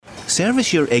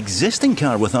Service your existing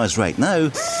car with us right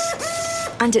now.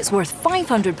 And it's worth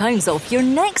 £500 off your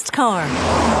next car.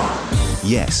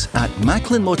 Yes, at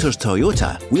Macklin Motors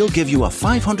Toyota, we'll give you a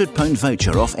 £500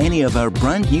 voucher off any of our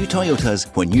brand new Toyotas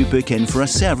when you book in for a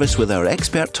service with our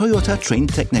expert Toyota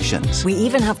trained technicians. We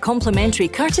even have complimentary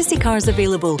courtesy cars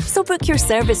available, so book your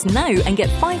service now and get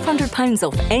 £500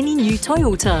 off any new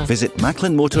Toyota. Visit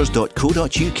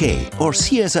macklinmotors.co.uk or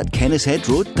see us at Kennishead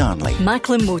Road, Darnley.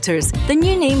 Macklin Motors, the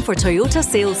new name for Toyota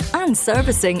sales and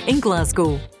servicing in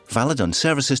Glasgow. Valid on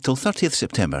services till 30th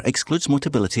September. Excludes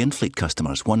Motability and fleet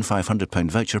customers. One £500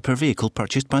 voucher per vehicle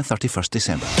purchased by 31st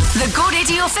December. The Go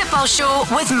Radio Football Show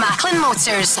with Macklin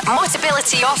Motors.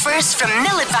 Motability offers from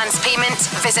nil advance payment.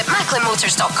 Visit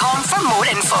macklinmotors.com for more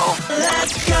info.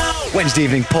 Let's go! Wednesday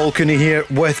evening, Paul Cooney here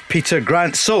with Peter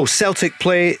Grant. So, Celtic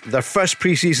play their first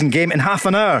pre-season game in half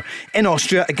an hour in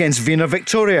Austria against Wiener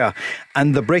Victoria.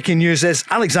 And the breaking news is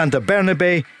Alexander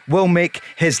Bernabei will make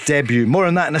his debut. More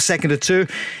on that in a second or two.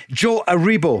 Joe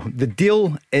Aribo, the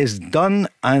deal is done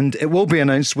and it will be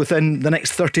announced within the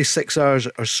next 36 hours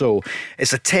or so.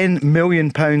 It's a £10 million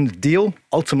deal.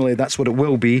 Ultimately, that's what it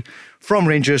will be, from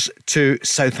Rangers to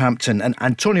Southampton. And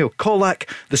Antonio Colac,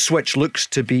 the switch looks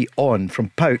to be on from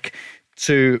PAOK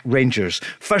to Rangers.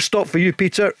 First stop for you,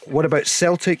 Peter. What about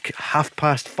Celtic?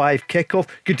 5:30 kickoff.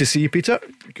 Good to see you, Peter.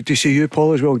 Good to see you,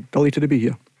 Paul, as well. Delighted to be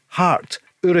here. Heart,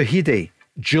 Urahide,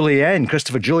 Jullien.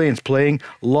 Christopher Jullien's playing.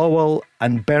 Lowell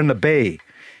and Bernabei.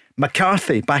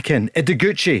 McCarthy back in.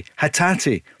 Ideguchi,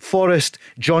 Hatate, Forrest,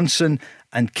 Johnson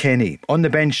and Kenny. On the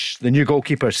bench, the new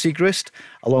goalkeeper Siegrist,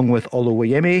 along with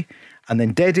Oluwayemi, and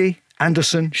then Deddy,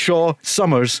 Anderson, Shaw,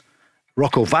 Summers,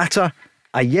 Rocco Vata,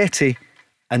 Ayeti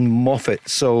and Moffat.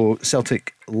 So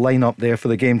Celtic line up there for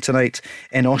the game tonight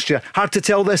in Austria. Hard to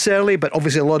tell this early, but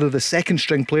obviously a lot of the second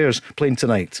string players playing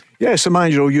tonight. Yes, the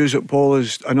manager will use it, Paul,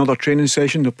 as another training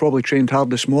session. They've probably trained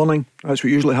hard this morning. That's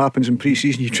what usually happens in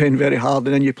pre-season. You train very hard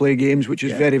and then you play games, which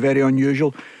is very, very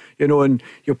unusual. You know, and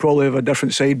you'll probably have a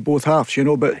different side both halves, you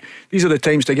know, but these are the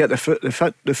times to get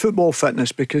the football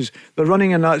fitness, because the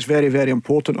running and that's very, very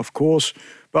important, of course.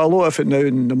 But a lot of it now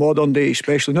in the modern day,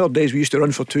 especially nowadays, we used to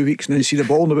run for 2 weeks and then see the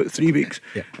ball in about 3 weeks.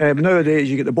 But nowadays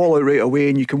you get the ball out right away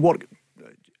and you can work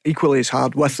equally as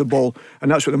hard with the ball, and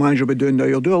that's what the manager will be doing now.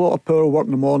 He'll do a lot of power work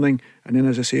in the morning, and then,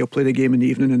 as I say, he'll play the game in the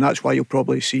evening, and that's why you'll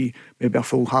probably see maybe a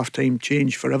full half-time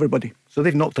change for everybody. So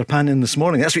they've knocked their pan in this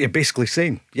morning. That's what you're basically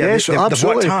saying. Yes, they've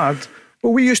absolutely. worked hard.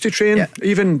 Well, we used to train,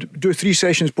 even do 3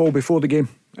 sessions, Paul, before the game,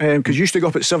 because you used to go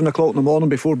up at 7 o'clock in the morning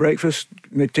before breakfast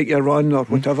and they'd take you a run or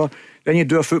whatever. Then you'd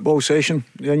do a football session,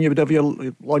 then you would have your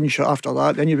lunch after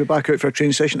that, then you'd be back out for a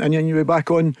training session, and then you'd be back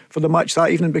on for the match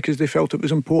that evening, because they felt it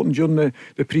was important during the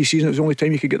pre-season. It was the only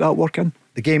time you could get that work in.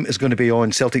 The game is going to be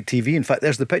on Celtic TV. In fact,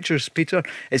 there's the pictures, Peter.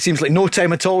 It seems like no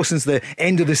time at all since the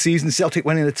end of the season. Celtic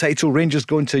winning the title, Rangers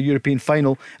going to a European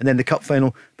final and then the cup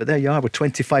final. But there you are, we're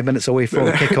 25 minutes away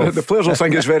from kick-off. The players will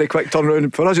think it's very quick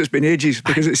turnaround. For us, it's been ages,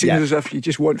 because it seems as if you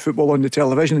just want football on the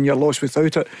television and you're lost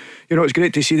without it. You know, it's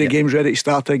great to see the games ready to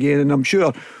start again, and I'm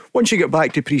sure once you get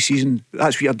back to pre-season,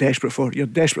 that's what you're desperate for. You're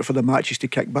desperate for the matches to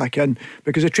kick back in,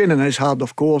 because the training is hard,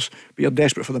 of course, but you're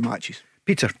desperate for the matches.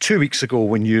 Peter, 2 weeks ago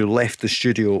when you left the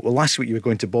studio, well, last week you were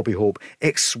going to Bobby Hope,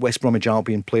 ex-West Bromwich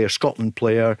Albion player, Scotland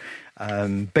player,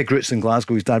 big roots in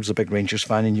Glasgow. His dad was a big Rangers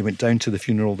fan, and you went down to the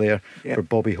funeral there for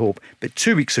Bobby Hope. But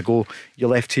 2 weeks ago you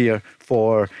left here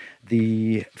for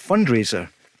the fundraiser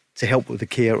to help with the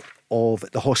care of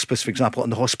the hospice, for example,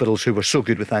 and the hospitals who were so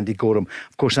good with Andy Gorham.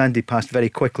 Of course, Andy passed very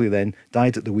quickly then,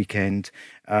 died at the weekend,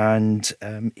 and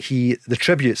the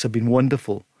tributes have been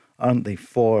wonderful, aren't they,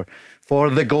 for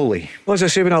the goalie? Well, as I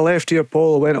say, when I left here,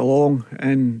 Paul, I went along,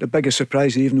 and the biggest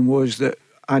surprise of the evening was that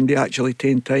Andy actually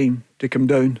taken time to come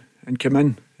down and come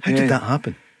in. How did that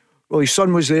happen? Well, his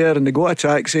son was there, and they got a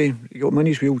taxi, he got him in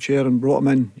his wheelchair and brought him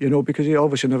in, you know, because he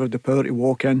obviously never had the power to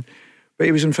walk in. But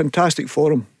he was in fantastic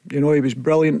form, you know, he was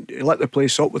brilliant. He lit the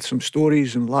place up with some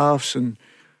stories and laughs, and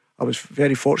I was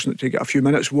very fortunate to get a few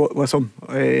minutes with him.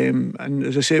 And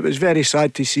as I say, it was very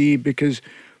sad to see, but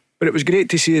it was great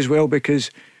to see as well,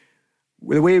 because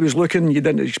with the way he was looking, you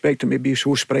didn't expect him to be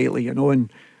so sprightly, you know.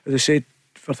 And as I said,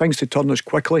 for things to turn as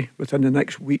quickly within the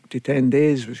next week to 10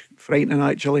 days was frightening,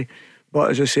 actually.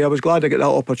 But as I say, I was glad I got that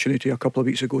opportunity a couple of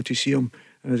weeks ago to see him.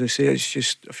 And as I say, it's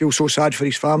just, I feel so sad for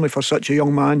his family, for such a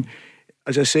young man.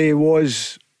 As I say, he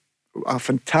was a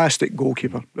fantastic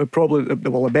goalkeeper. Probably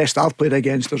the best I've played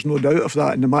against, there's no doubt of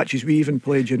that, in the matches we even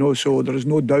played, you know, so there is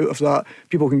no doubt of that.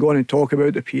 People can go on and talk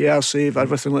about the Pierre save,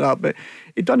 everything like that, but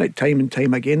he'd done it time and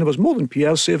time again. There was more than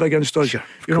Pierre's save against us. Sure,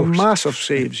 you know, massive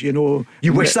saves, you know.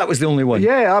 You wish that was the only one?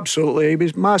 Yeah, absolutely. He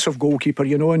was a massive goalkeeper,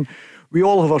 you know, we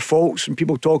all have our faults, and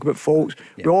people talk about faults.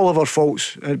 We all have our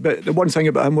faults, but the one thing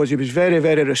about him was he was very,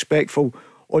 very respectful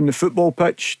on the football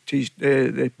pitch.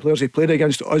 The players he played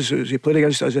against, us as he played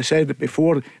against, as I said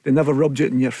before, they never rubbed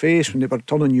it in your face when they were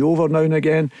turning you over now and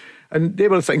again. And they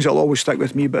were the things that'll always stick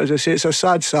with me. But as I say, it's a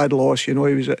sad loss. He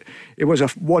was a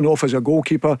one-off as a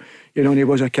goalkeeper, and he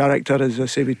was a character. As I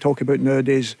say, we talk about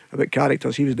nowadays about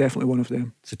characters. He was definitely one of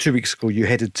them. So 2 weeks ago, you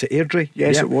headed to Airdrie.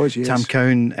 Yes, it was. Yes. Tam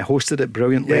Cowan hosted it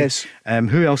brilliantly. Yes.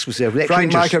 Who else was there?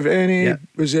 Frank McAvenny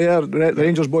was there. The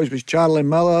Rangers boys was Charlie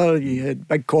Miller. You had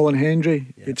Big Colin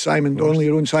Hendry. You had Simon Donnelly,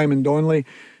 your own Simon Donnelly.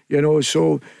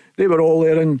 So they were all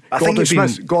there. And Gordon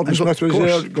Smith was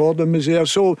there. Gordon was there.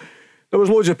 So there was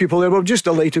loads of people there. We were just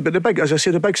delighted, but the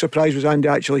big surprise was Andy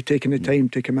actually taking the time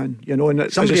to come in.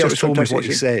 And somebody else told me what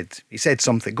he said. He said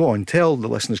something. Go on, tell the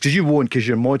listeners, because you won't, because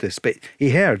you're modest. But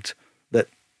he heard that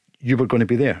you were going to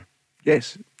be there.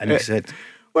 Yes, and he said,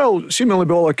 well, seemingly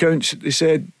by all accounts, he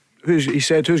said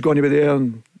who's going to be there,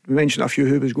 and we mentioned a few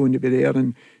who was going to be there,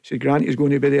 and he said Grant is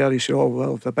going to be there. He said, oh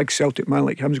well, if a big Celtic man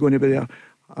like him's going to be there,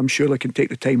 I'm sure I can take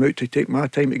the time out to take my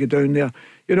time to go down there,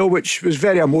 which was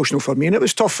very emotional for me. And it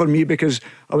was tough for me because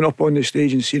I went up on the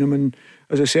stage and seen him. And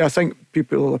as I say, I think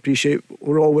people will appreciate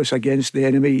we're always against the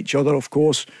enemy, each other, of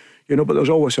course, but there's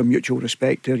always a mutual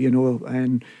respect there,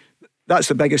 and that's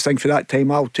the biggest thing for that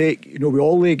time I'll take, with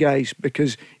all the guys,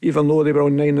 because even though they were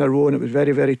on 9 in a row and it was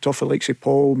very, very tough for like say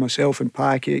Paul, myself and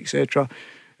Packy, etc.,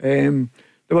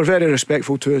 they were very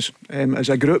respectful to us as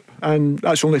a group, and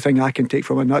that's the only thing I can take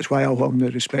from it, and that's why I'll have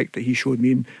the respect that he showed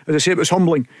me. And as I say, it was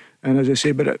humbling, and as I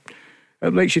say, but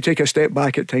it makes you take a step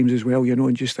back at times as well,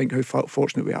 and just think how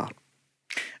fortunate we are.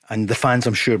 And the fans,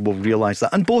 I'm sure, will realise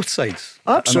that on both sides.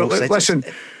 Absolutely. Listen,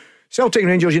 Celtic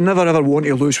Rangers, you never ever want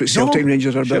to lose what Celtic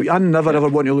Rangers are about. I never ever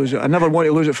want to lose it. I never want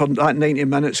to lose it for that 90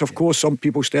 minutes. Of course, some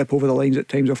people step over the lines at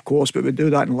times, of course, but we do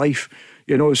that in life,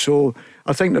 So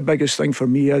I think the biggest thing for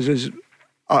me is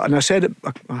and I said it,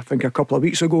 I think a couple of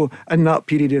weeks ago, in that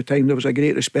period of time, there was a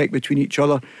great respect between each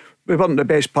other. We weren't the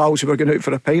best pals who were going out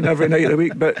for a pint every night of the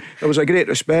week, but there was a great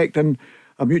respect and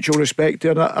a mutual respect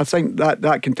there. And I think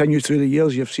that continued through the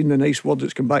years. You've seen the nice words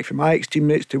that's come back from my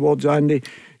ex-teammates towards Andy,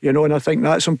 and I think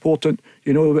that's important,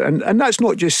 and that's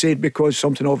not just said because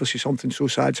something so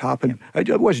sad's happened. It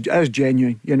is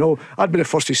genuine, I'd be the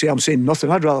first to say I'm saying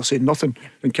nothing. I'd rather say nothing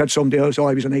than kid somebody else, he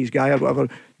was a nice guy or whatever.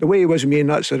 The way he was with me, and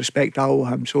that's the respect I owe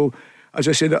him. So as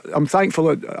I said, I'm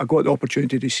thankful that I got the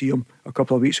opportunity to see him a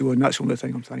couple of weeks ago, and that's the only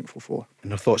thing I'm thankful for.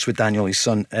 And our thoughts with Daniel, his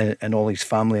son, and all his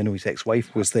family. I know his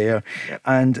ex-wife was there. Yep.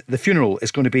 And the funeral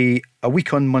is going to be a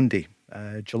week on Monday,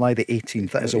 July the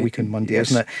 18th. That is a week on Monday,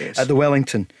 isn't it? Yes. At the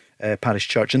Wellington Parish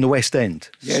Church in the West End.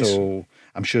 Yes. So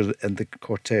I'm sure in the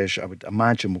cortege, I would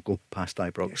imagine, will go past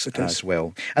Ibrox as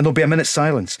well. And there'll be a minute's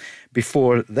silence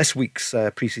before this week's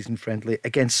pre-season friendly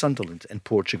against Sunderland in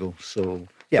Portugal. So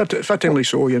yeah, fittingly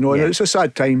so, And it's a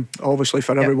sad time, obviously,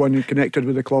 for everyone who connected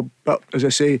with the club. But as I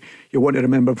say, you want to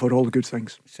remember for all the good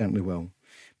things. Certainly will.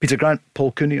 Peter Grant,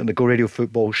 Paul Cooney on the Go Radio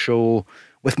Football Show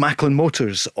with Macklin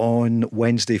Motors on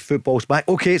Wednesday. Football's back.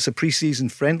 OK, it's a pre-season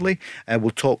friendly. We'll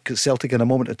talk Celtic in a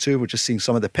moment or two. We're just seeing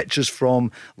some of the pictures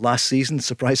from last season.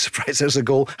 Surprise, surprise, there's a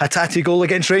goal. Hatate goal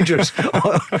against Rangers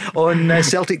on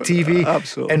Celtic TV.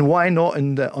 Absolutely. And why not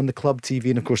on the club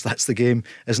TV? And of course, that's the game,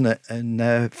 isn't it,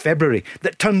 in February,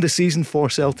 that turned the season for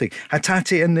Celtic.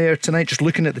 Hatate in there tonight, just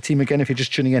looking at the team again, if you're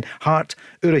just tuning in. Hart,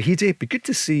 Urahide, be good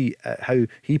to see how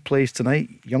he plays tonight.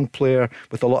 Young player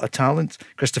with a lot of talent.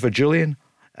 Christopher Julian,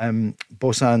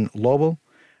 Bosan Lowell,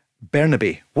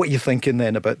 Bernabe. What are you thinking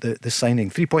then about the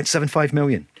signing? 3.75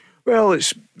 million. Well,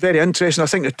 it's very interesting. I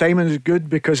think the timing is good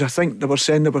because I think they were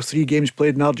saying there were 3 games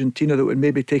played in Argentina that would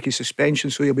maybe take a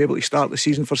suspension, so he'll be able to start the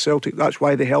season for Celtic. That's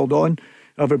why they held on.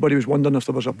 Everybody was wondering if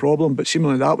there was a problem, but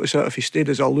seemingly that was it. If he stayed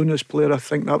as a Lunas player, I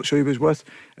think that was who he was with.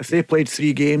 If they played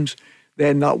 3 games,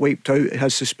 then that wiped out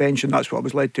his suspension. That's what I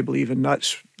was led to believe, and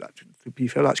that's to be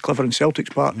fair, that's clever on Celtic's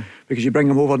part, because you bring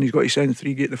him over and he's got to send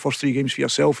the first 3 games for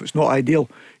yourself. It's not ideal,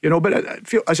 but I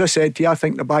feel, as I said to you, I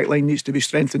think the back line needs to be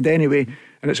strengthened anyway,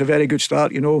 and it's a very good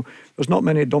start. There's not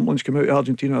many dumplings come out of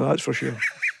Argentina, that's for sure.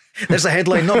 There's a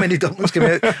headline, not many dumplings come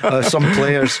out. Some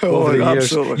players over the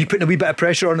years. You putting a wee bit of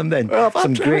pressure on them then? Well,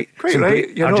 some great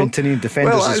Argentinian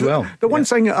defenders as well. The one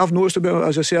thing that I've noticed about,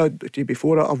 as I said to you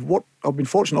before, I've been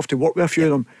fortunate enough to work with a few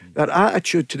of them. Their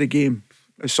attitude to the game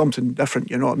is something different,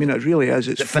 It really is.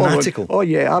 It's fanatical. Oh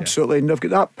yeah, absolutely. And they've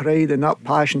got that pride and that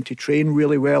passion to train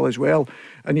really well as well.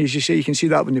 And as you say, you can see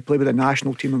that when they play with the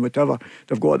national team and whatever.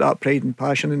 They've got that pride and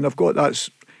passion, and they've got that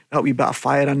that wee bit of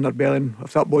fire in their belly. And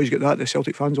if that boy's got that, the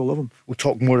Celtic fans will love him. We'll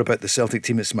talk more about the Celtic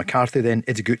team. It's McCarthy, then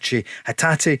Ideguchi,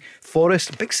 Hatate,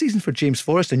 Forrest. Big season for James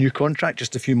Forrest, a new contract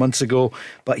just a few months ago,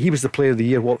 but he was the player of the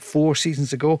year 4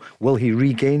 seasons ago. Will he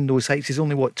regain those heights? He's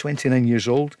only 29 years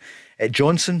old.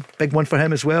 Johnson, big one for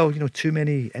him as well. Too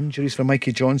many injuries for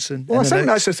Mikey Johnson. Well, I think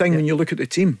that's the thing when you look at the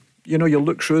team. You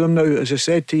look through them now. As I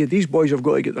said to you, these boys have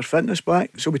got to get their fitness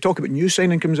back. So we talk about new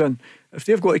signing comes in. If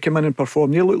they've got to come in and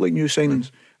perform, they look like new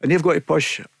signings, and they've got to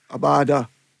push Abada,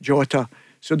 Jota.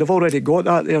 So they've already got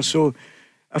that there. So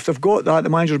if they've got that, the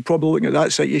manager's probably looking at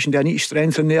that situation. Do I need to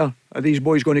strengthen there? Are these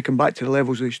boys going to come back to the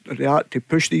levels they are to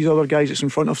push these other guys that's in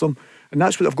front of them? And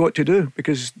that's what they've got to do,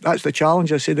 because that's the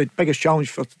challenge. I say the biggest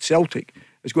challenge for Celtic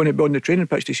is going to be on the training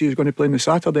pitch to see who's going to play on the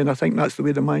Saturday, and I think that's the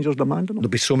way the manager's demanding them. There'll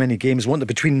be so many games, won't there,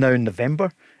 between now and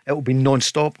November? It will be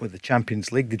non-stop with the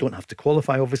Champions League. They don't have to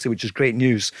qualify, obviously, which is great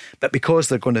news, but because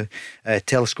they're going to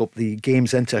telescope the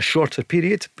games into a shorter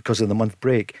period because of the month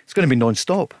break, it's going to be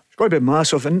non-stop. It's going to be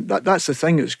massive, and that's the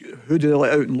thing, is who do they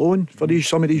let out on loan? For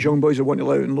some of these young boys that want to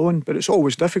let out on loan, but it's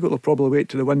always difficult. They'll probably wait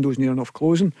till the window's near enough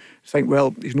closing, think,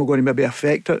 well, he's not going to maybe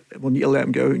affect it, we'll need to let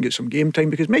him get out and get some game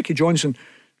time, because Mikey Johnson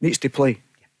needs to play.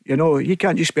 He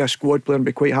can't just be a squad player and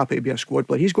be quite happy to be a squad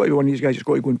player. He's got to be one of these guys that's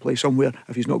got to go and play somewhere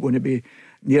if he's not going to be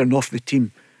near enough the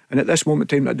team. And at this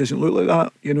moment in time, that doesn't look like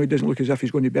that. He doesn't look as if he's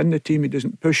going to be in the team. He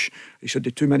doesn't push. He's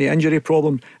had too many injury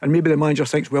problems. And maybe the manager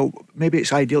thinks, well, maybe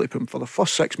it's ideal to put him for the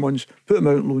first 6 months, put him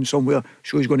out on loan somewhere,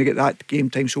 so he's going to get that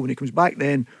game time. So when he comes back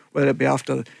then, whether it be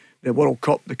after the World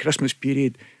Cup, the Christmas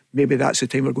period, maybe that's the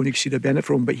time we're going to see the benefit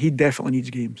from him. But he definitely needs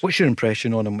games. What's your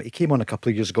impression on him? He came on a couple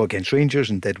of years ago against Rangers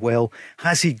and did well.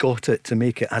 Has he got it to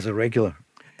make it as a regular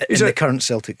in the current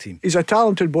Celtic team? He's a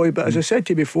talented boy, but as I said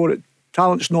to you before,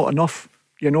 talent's not enough.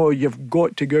 You've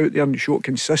got to go out there and show it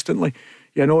consistently.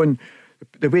 And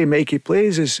the way Mikey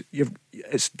plays is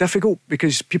it's difficult,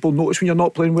 because people notice when you're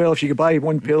not playing well. If you go buy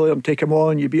one player and take him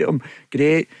on, you beat him,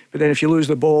 great. But then if you lose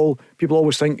the ball, people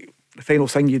always think the final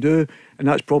thing you do, and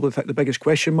that's probably the biggest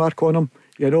question mark on him.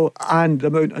 And the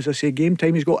amount, as I say, game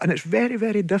time he's got, and it's very,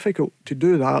 very difficult to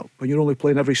do that when you're only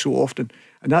playing every so often.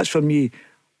 And that's, for me,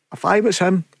 if I was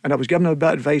him and I was giving him a bit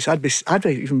of advice, I'd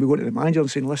even be going to the manager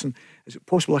and saying, listen, is it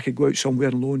possible I could go out somewhere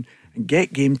on loan and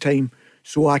get game time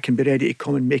so I can be ready to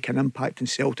come and make an impact in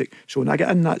Celtic? So when I get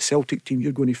in that Celtic team,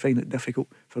 you're going to find it difficult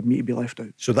for me to be left out.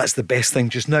 So that's the best thing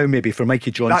just now, maybe, for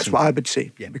Mikey Johnson? That's what I would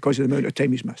say, because of the amount of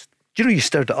time he's missed. Do you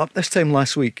stirred it up this time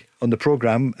last week on the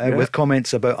programme with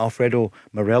comments about Alfredo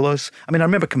Morelos? I mean, I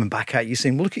remember coming back at you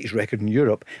saying, well, look at his record in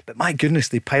Europe, but my goodness,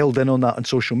 they piled in on that on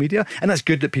social media, and that's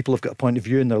good that people have got a point of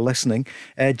view and they're listening.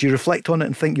 Do you reflect on it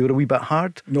and think you were a wee bit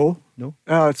hard? No.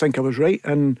 I think I was right,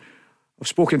 and I've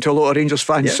spoken to a lot of Rangers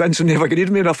fans since, and they've agreed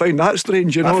with me, and I find that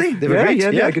strange. Have they? They've agreed?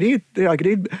 Yeah, they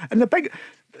agreed. And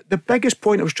the biggest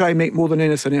point I was trying to make more than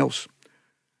anything else,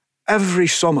 every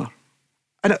summer,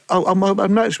 and I'm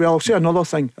admit as well, I'll say another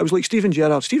thing. It was like Steven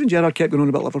Gerrard. Steven Gerrard kept going on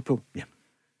about Liverpool. Yeah.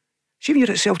 See, when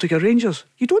you're at Celtic or Rangers,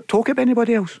 you don't talk about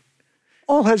anybody else.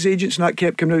 All his agents and that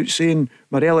kept coming out saying,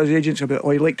 Morella's agents, about,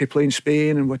 he'd like to play in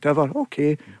Spain and whatever.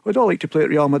 Okay, we'd all like to play at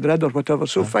Real Madrid or whatever,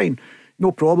 so fine,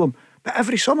 no problem. But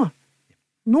every summer,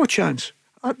 no chance.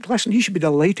 Listen, he should be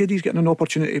delighted he's getting an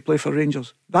opportunity to play for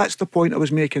Rangers. That's the point I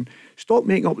was making. Stop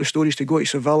making up the stories to go to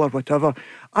Seville or whatever.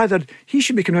 Either he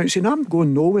should be coming out and saying, I'm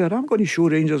going nowhere, I'm going to show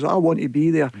Rangers I want to be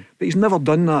there. But he's never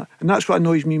done that, and that's what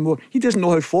annoys me more. He doesn't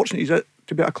know how fortunate he's at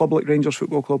to be at a club like Rangers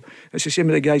Football Club. It's the same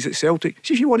with the guys at Celtic.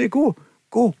 See, if you want to go.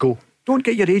 Don't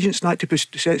get your agents not to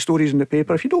set stories in the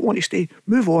paper. If you don't want to stay,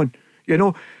 move on. If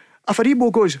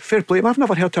Aribo goes, fair play, I've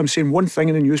never heard him saying one thing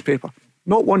in the newspaper.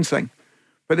 Not one thing.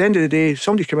 But at the end of the day,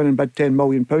 somebody's come in and bid £10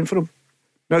 million for him.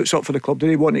 Now it's up for the club. Do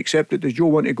they want to accept it? Does Joe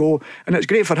want to go? And it's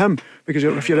great for him, because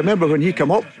if you remember when he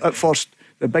came up at first,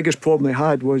 the biggest problem they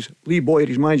had was Lee Boyd,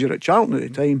 his manager at Charlton at the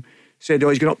time, said,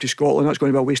 he's going up to Scotland, that's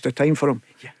going to be a waste of time for him.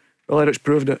 Yeah. Well, Eric's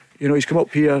proved it. He's come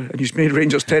up here and he's made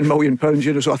Rangers £10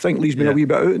 million. So I think Lee's been a wee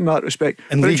bit out in that respect.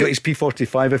 And Lee got his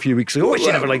P45 a few weeks ago, which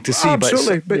you never like to see.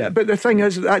 Absolutely. But the thing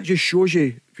is, that just shows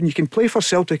you, when you can play for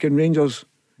Celtic and Rangers,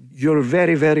 you're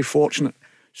very, very fortunate.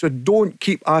 So don't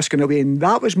keep asking away. And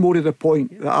that was more of the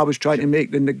point that I was trying to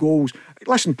make than the goals.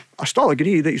 Listen, I still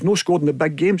agree that he's not scored in the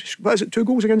big games. What is it, 2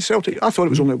 goals against Celtic? I thought it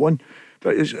was only 1.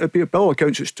 But by all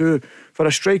accounts, it's 2. For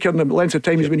a striker in the length of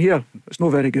time he's been here, it's not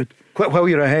very good. Quite well,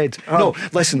 you're ahead. No,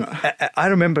 listen, I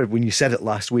remember when you said it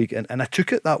last week, and I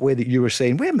took it that way, that you were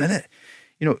saying, wait a minute,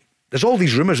 there's all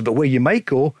these rumours about where you might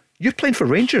go. You're playing for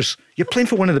Rangers. You're playing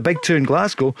for one of the big 2 in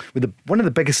Glasgow with one of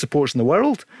the biggest supports in the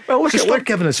world. Well, look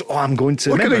giving us, I'm going to.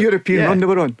 Look at the European run they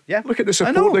were on. Yeah. Look at the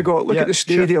support they got. Look at the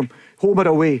stadium, home or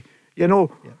away. You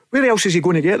know, where else is he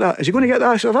going to get that? Is he going to get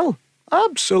that at Seville?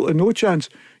 Absolutely no chance.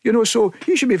 You know, so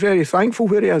he should be very thankful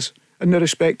where he is in the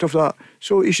respect of that.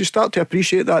 So he should start to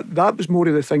appreciate that. That was more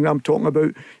of the thing that I'm talking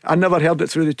about. I never heard it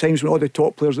through the times when all the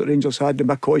top players that Rangers had, the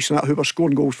McCoys and that, who were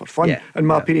scoring goals for fun in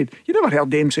my period. You never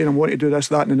heard them saying, I'm wanting to do this,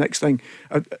 that and the next thing.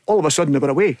 All of a sudden they were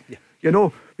away. You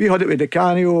know, we had it with the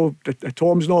Canio, the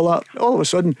Toms and all that. All of a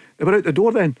sudden they were out the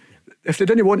door then. If they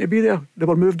didn't want to be there, they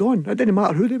were moved on. It didn't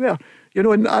matter who they were. You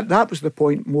know, and that was the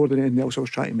point more than anything else I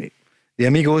was trying to make. The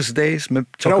Amigos days, we'll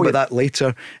talk about that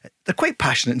later. They're quite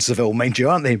passionate in Seville, mind you,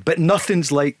 aren't they? But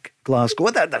nothing's like Glasgow.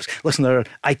 Listen, there are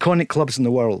iconic clubs in the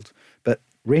world, but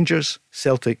Rangers,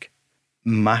 Celtic,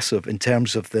 massive in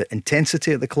terms of the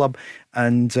intensity of the club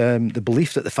and the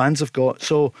belief that the fans have got.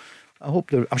 So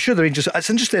I'm sure the Rangers, it's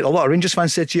interesting, a lot of Rangers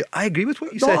fans said to you, I agree with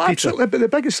what you said, Peter. Absolutely, but the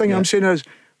biggest thing I'm saying is,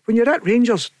 when you're at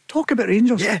Rangers, talk about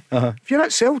Rangers. If you're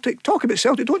at Celtic, talk about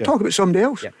Celtic. Don't talk about somebody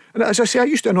else. And as I say, I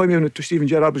used to annoy me when Stephen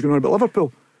Gerrard was going on about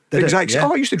Liverpool. It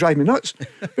used to drive me nuts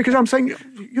because I'm thinking,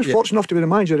 you're fortunate enough to be the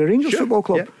manager of a Rangers football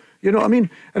club. You know what I mean?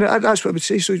 And that's what I would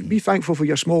say. So be thankful for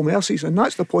your small mercies. And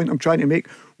that's the point I'm trying to make.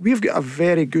 We've got a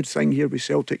very good thing here with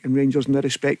Celtic and Rangers in the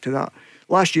respect to that.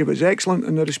 Last year was excellent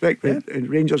in the respect with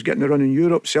Rangers getting the run in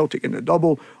Europe, Celtic in the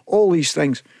double, all these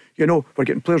things. You know, we're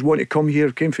getting players wanting to come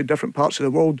here, came from different parts of the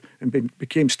world and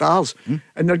became stars.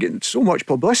 And they're getting so much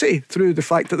publicity through the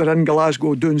fact that they're in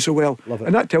Glasgow doing so well.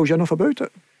 And that tells you enough about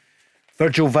it.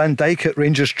 Virgil van Dijk at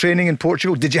Rangers training in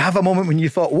Portugal. Did you have a moment when you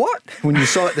thought, what? When you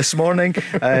saw it this morning?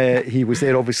 He was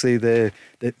there, obviously, the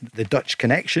Dutch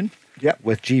connection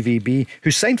with GVB, who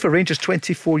signed for Rangers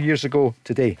 24 years ago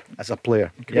today as a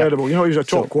player. Incredible. You know, he was a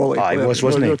top quality player. He was,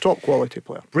 wasn't he? A top quality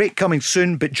player. Break coming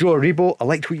soon, but Joe Aribo, I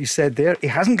liked what you said there. He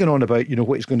hasn't gone on about,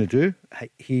 what he's going to do.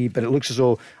 But it looks as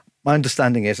though, my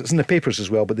understanding is, it's in the papers as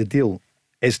well, but the deal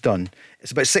is done.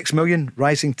 It's about 6 million,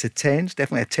 rising to 10. It's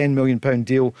definitely a £10 million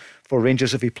deal for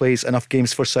Rangers if he plays enough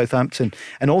games for Southampton.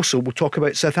 And also we'll talk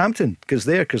about Southampton because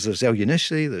there's El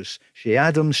Yunusi, there's Shea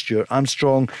Adams, Stuart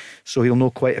Armstrong, so he'll know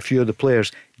quite a few of the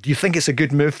players. Do you think it's a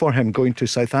good move for him going to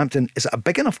Southampton? Is it a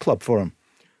big enough club for him?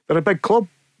 They're a big club.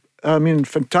 I mean,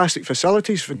 fantastic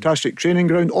facilities, fantastic training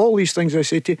ground, all these things I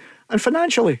say to you. And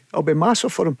financially, it'll be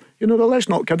massive for them. You know, let's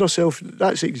not kid ourselves.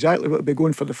 That's exactly what will be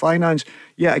going for the finance.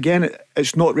 Yeah, again,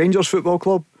 it's not Rangers Football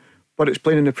Club, but it's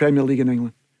playing in the Premier League in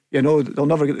England. You know, they'll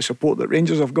never get the support that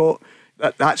Rangers have got.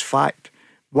 That's fact.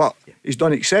 But he's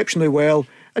done exceptionally well.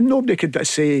 And nobody could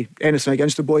say anything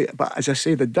against the boy. But as I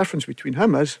say, the difference between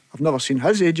him is I've never seen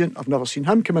his agent. I've never seen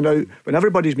him coming out when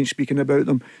everybody's been speaking about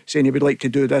them, saying he would like to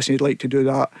do this and he'd like to do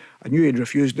that. I knew he'd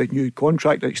refused the new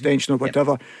contract, the extension or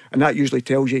whatever. And that usually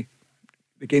tells you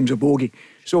the game's a bogey.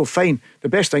 So fine, the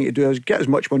best thing to do is get as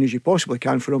much money as you possibly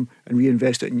can for him and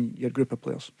reinvest it in your group of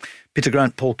players. Peter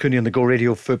Grant, Paul Cooney on the Go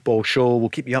Radio Football Show. We'll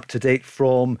keep you up to date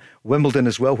from Wimbledon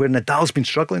as well, where Nadal's been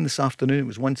struggling this afternoon. It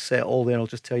was one set all there, I'll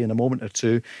just tell you in a moment or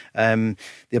two. The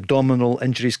abdominal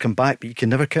injuries come back, but you can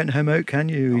never count him out, can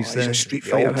you? He's a street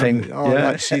fighter.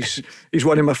 He's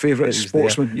one of my favourite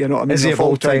sportsmen. You know what I mean? Is he of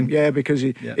all time? Yeah, because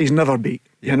he's never beat.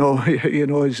 You know,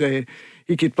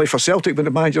 he could play for Celtic when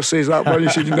the manager says that, well, you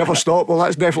should never stop. Well,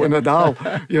 that's definitely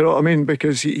Nadal, you know what I mean?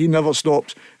 Because he never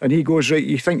stops and he goes, right,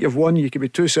 you think you've won, you could be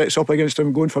 2 sets up against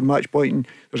him going for match point and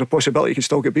there's a possibility you can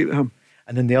still get beat with him.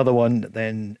 And then the other one,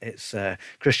 then it's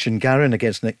Christian Garin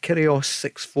against Nick Kyrgios,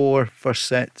 6-4, first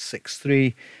set,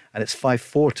 6-3, and it's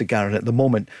 5-4 to Garin at the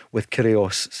moment with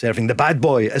Kyrgios serving the bad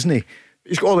boy, isn't he?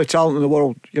 He's got all the talent in the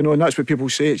world, you know, and that's what people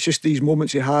say. It's just these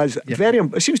moments he has.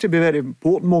 It seems to be very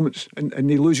important moments, and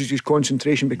he loses his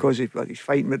concentration because he's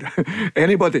fighting with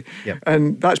anybody.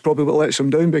 And that's probably what lets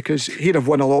him down, because he'd have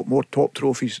won a lot more top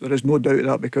trophies. There is no doubt of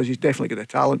that, because he's definitely got the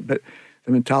talent, but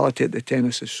the mentality at the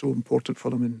tennis is so important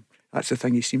for him, and that's the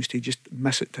thing he seems to just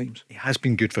miss at times. He has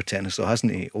been good for tennis though,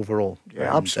 hasn't he, overall?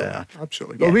 Yeah,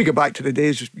 absolutely. Well, we go back to the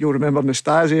days, you'll remember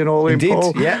Nastasi and all them,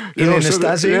 Paul. Yeah,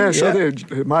 Nastasi. So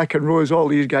McEnroe, all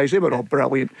these guys, they were all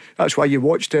brilliant. That's why you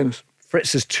watch tennis.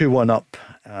 Fritz is 2-1 up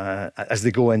as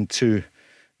they go into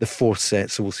the fourth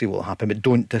set, so we'll see what will happen, but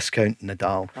don't discount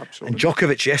Nadal. Absolutely. And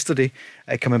Djokovic yesterday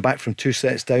coming back from 2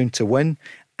 sets down to win.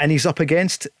 And he's up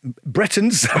against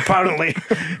Britain's, apparently,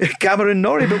 Cameron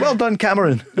Norrie. But well done,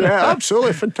 Cameron. Yeah,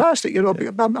 absolutely. Fantastic. You know,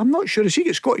 I'm not sure. Has he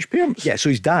got Scottish parents? Yeah, so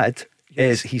his dad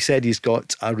he said he's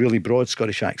got a really broad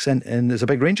Scottish accent and is a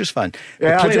big Rangers fan.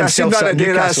 Yeah, I seen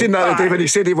that today when he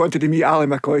said he wanted to meet Ali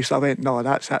McCoy, so I went, no,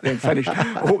 that's that then finished. I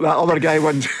hope that other guy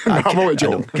wins. I'm only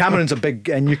joking. Cameron's a big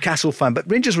Newcastle fan, but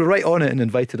Rangers were right on it and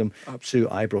invited him to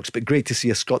Ibrox. But great to see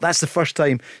a Scot. That's the first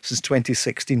time since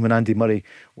 2016 when Andy Murray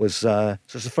was so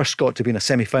it's the first Scot to be in a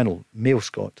semi-final, male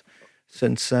Scot.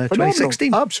 since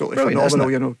 2016. Absolutely Brilliant,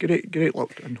 phenomenal. Great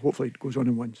luck, and hopefully it goes on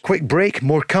and wins. Quick break,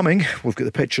 more coming. We've got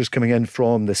the pictures coming in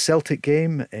from the Celtic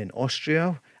game in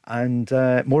Austria, and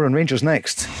more on Rangers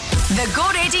next. The Go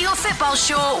Radio Football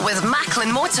Show with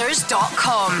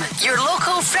MacklinMotors.com. Your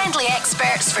local friendly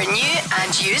experts for new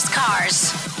and used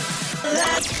cars.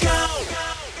 Let's go!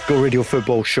 Go Radio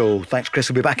Football Show. Thanks, Chris.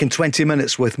 We'll be back in 20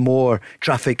 minutes with more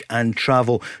traffic and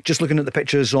travel. Just looking at the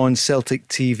pictures on Celtic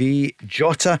TV.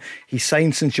 Jota, he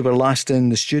signed since you were last in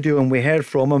the studio, and we heard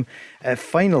from him.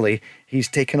 Finally, he's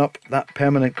taken up that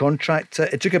permanent contract.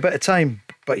 It took a bit of time,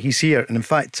 but he's here. And in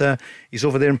fact, he's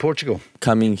over there in Portugal.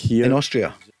 Coming here in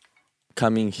Austria.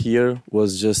 Coming here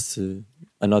was just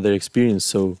another experience.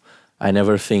 So I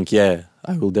never think,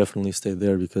 I will definitely stay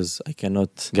there, because I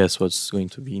cannot guess what's going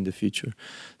to be in the future.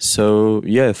 So,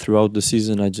 throughout the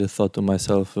season, I just thought to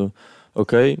myself,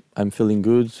 okay, I'm feeling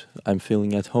good. I'm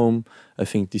feeling at home. I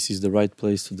think this is the right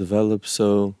place to develop.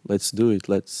 So let's do it.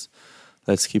 Let's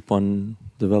keep on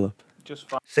develop.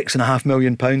 £6.5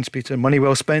 million, Peter. Money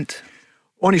well spent.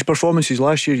 On his performances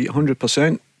last year,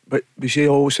 100%. But we say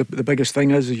always the biggest thing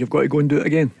is you've got to go and do it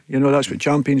again. That's what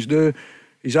champions do.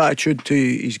 His attitude to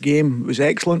his game was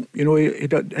excellent. He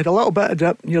had a little bit of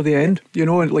dip near the end,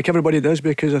 like everybody does,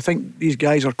 because I think these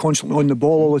guys are constantly on the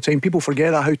ball all the time. People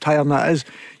forget how tiring that is.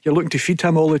 You're looking to feed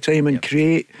him all the time and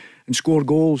create and score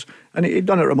goals. And he'd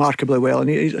done it remarkably well. And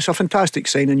it's a fantastic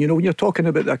signing. When you're talking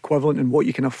about the equivalent and what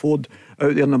you can afford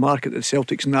out there in the market that the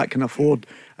Celtics and that can afford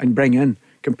and bring in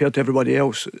compared to everybody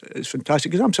else, it's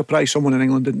fantastic. Because I'm surprised someone in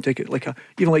England didn't take it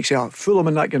even say a Fulham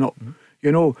and that going up.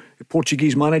 The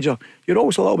Portuguese manager, you're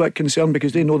always a little bit concerned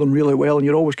because they know them really well, and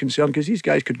you're always concerned because these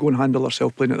guys could go and handle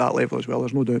themselves playing at that level as well.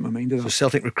 There's no doubt in my mind of that. So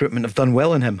Celtic recruitment have done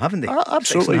well in him, haven't they?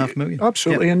 Absolutely. £6.5 million.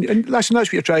 Absolutely. Yep. And listen, that's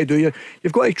what you try to do.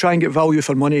 You've got to try and get value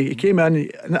for money. He came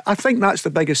in, and I think that's the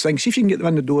biggest thing. See if you can get them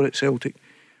in the door at Celtic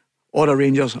or a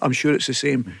Rangers. I'm sure it's the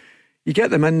same. You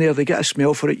get them in there, they get a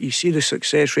smell for it. You see the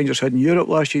success Rangers had in Europe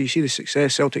last year. You see the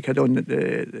success Celtic had on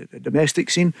the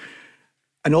domestic scene.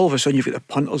 And all of a sudden you've got the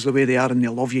punters the way they are, and they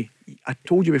love you. I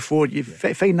told you before, you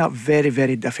find that very,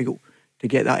 very difficult to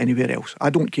get that anywhere else. I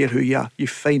don't care who you are. You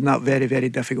find that very, very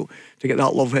difficult to get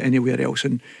that love anywhere else.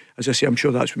 And as I say, I'm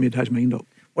sure that's what made his mind up.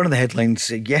 One of the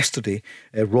headlines yesterday,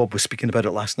 Rob was speaking about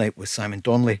it last night with Simon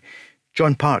Donnelly.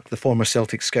 John Park, the former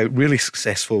Celtic scout, really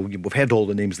successful. We've heard all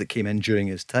the names that came in during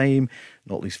his time,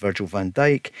 not least Virgil van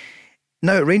Dijk.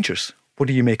 Now at Rangers, what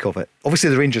do you make of it?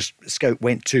 Obviously the Rangers scout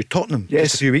went to Tottenham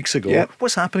just a few weeks ago. Yep.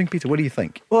 What's happening, Peter? What do you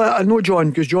think? Well, I know John,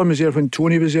 because John was there when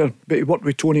Tony was there, but he worked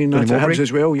with Tony and that at Hibs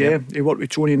as well. Yep. He worked with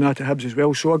Tony and that at Hibs as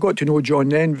well. So I got to know John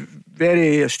then.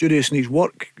 Very studious in his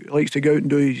work. He likes to go out and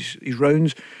do his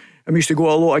rounds. And we used to go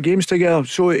to a lot of games together.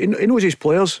 So he knows his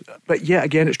players. But yet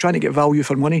again, it's trying to get value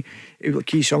for money. He got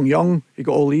Ki Sung Young. He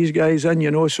got all these guys in,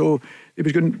 so he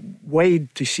was going wide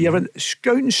to see everything.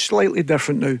 Scouting's slightly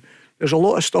different now. There's a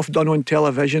lot of stuff done on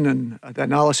television, and the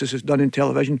analysis is done in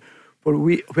television,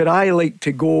 where I like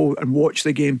to go and watch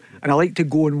the game. And I like to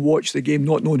go and watch the game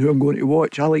not knowing who I'm going to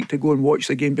watch. I like to go and watch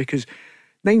the game because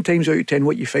 9 times out of 10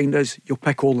 what you find is you'll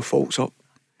pick all the faults up.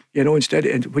 Instead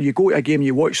of, when you go to a game,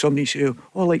 you watch somebody say, oh,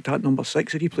 I like that number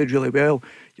 6, he played really well.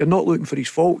 You're not looking for his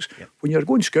faults. Yep. When you're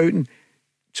going scouting,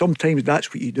 sometimes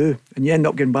that's what you do, and you end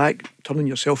up getting back, turning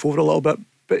yourself over a little bit.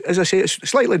 But as I say, it's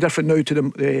slightly different now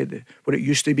to what it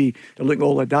used to be. They're looking at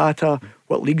all the data,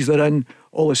 what leagues they're in,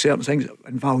 all the certain things,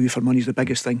 and value for money is the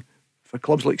biggest thing. For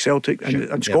clubs like Celtic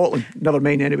and Scotland, never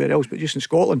mind anywhere else, but just in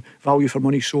Scotland, value for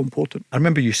money is so important. I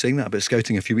remember you saying that about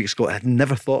scouting a few weeks ago. I had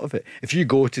never thought of it. If you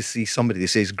go to see somebody that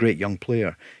says great young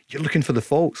player, you're looking for the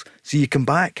faults. So you come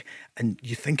back and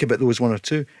you think about those one or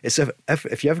two. It's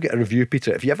if you ever get a review,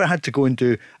 Peter, if you ever had to go and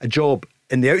do a job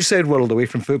in the outside world away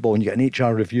from football and you get an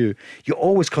HR review, you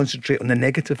always concentrate on the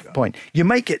negative point. You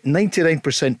might get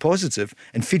 99% positive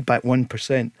and feedback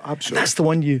 1%. Absolutely. That's the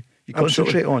one you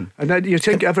concentrate on. And then you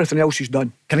think everything else is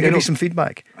done. Can I give you some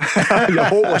feedback? You're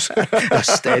hopeless.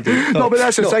 Steady. No, but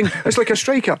that's the thing. It's like a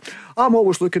striker. I'm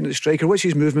always looking at the striker. What's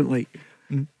his movement like?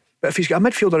 But if he's got a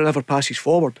midfielder that never passes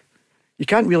forward, you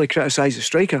can't really criticise the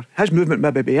striker. His movement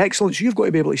maybe be excellent, so you've got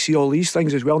to be able to see all these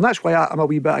things as well. And that's why I'm a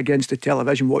wee bit against the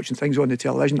television, watching things on the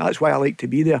television. That's why I like to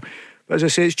be there. But as I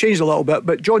say, it's changed a little bit.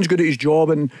 But John's good at his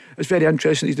job, and it's very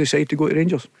interesting he's decided to go to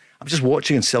Rangers. I'm just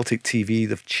watching on Celtic TV.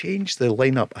 They've changed the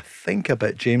lineup, I think, a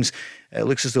bit, James. It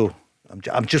looks as though I'm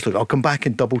just looking. I'll come back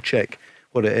and double check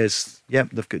what it is. Yep,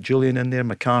 they've got Julian in there,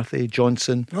 McCarthy,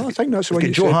 Johnson. No, I think that's the one.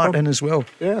 Got Joe Hart in as well.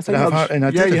 Yeah, I think I have Hart in.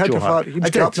 I did have Joe Hart. He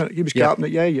was captain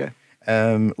it. Yeah.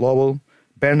 Lowell,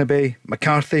 Bernabe,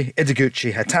 McCarthy,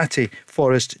 Ideguchi, Hatate,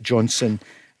 Forrest, Johnson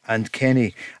and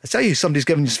Kenny. I tell you, somebody's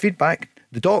giving us feedback.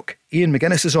 The doc, Ian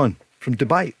McGuinness, is on from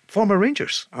Dubai, former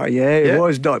Rangers. He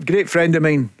was. Great friend of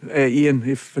mine, Ian.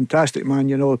 He's a fantastic man,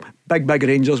 big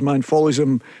Rangers man. Follows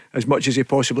him as much as he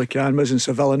possibly can. Was in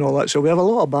Seville and all that. So we have a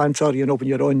lot of banter, when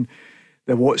you're on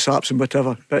the WhatsApps and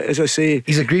whatever. But as I say,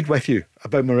 he's agreed with you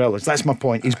about Morelos. That's my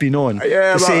point. He's been on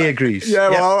to say he agrees.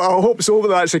 Well, I hope so that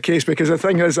that's the case, because the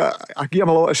thing is, I give him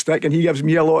a lot of stick and he gives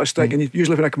me a lot of stick, and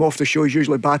usually when I come off the show he's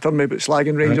usually battering me about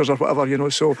slagging Rangers or whatever,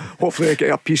 so hopefully I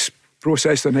get a peace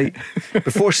process tonight.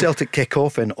 Before Celtic kick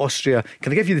off in Austria,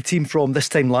 can I give you the team from this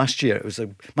time last year? It was a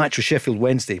match with Sheffield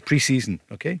Wednesday, pre-season,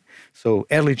 okay? So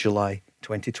early July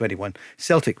 2021.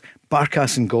 Celtic,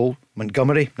 Barkas in goal,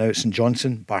 Montgomery, now it's St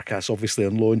Johnstone, Barkas obviously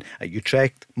on loan at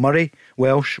Utrecht, Murray,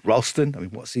 Welsh, Ralston,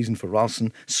 what a season for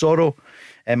Ralston, Sorrow,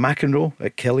 McEnroe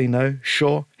at Kelly now,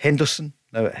 Shaw, Henderson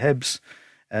now at Hibs,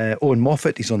 Owen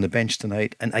Moffat, he's on the bench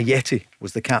tonight, and Ayeti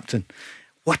was the captain.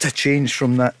 What a change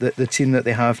from the team that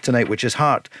they have tonight, which is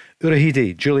Hart,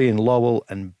 Urahide, Julian Lowell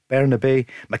and Bernabe,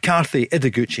 McCarthy,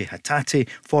 Idaguchi, Hatate,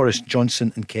 Forrest,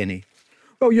 Johnson and Kenny.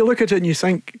 Well, you look at it and you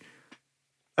think,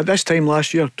 at this time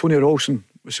last year, Tony Ralston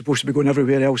was supposed to be going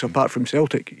everywhere else apart from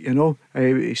Celtic,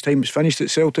 his time was finished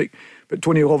at Celtic, but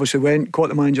Tony obviously went, caught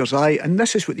the manager's eye, and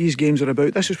this is what these games are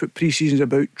about. This is what pre-season's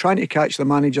about, trying to catch the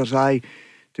manager's eye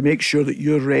to make sure that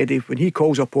you're ready. When he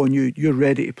calls upon you, you're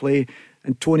ready to play.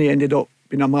 And Tony ended up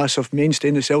being a massive mainstay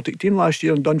in the Celtic team last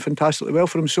year and done fantastically well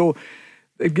for him. So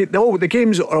the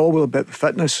games are all about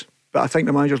fitness, but I think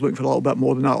the manager's looking for a little bit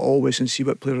more than that always, and see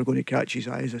what players are going to catch his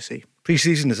eye, as I say.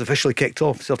 Pre-season has officially kicked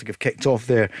off. Celtic have kicked off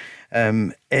there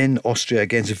in Austria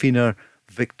against Wiener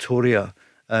Victoria.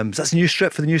 So that's a new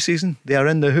strip for the new season. They are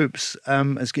in the hoops.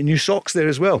 It's got new socks there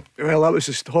as well. Well, that was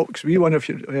the Hawks wee one, if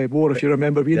you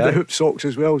remember. We had the hoop socks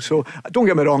as well. So don't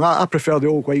get me wrong, I prefer the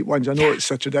old white ones. I know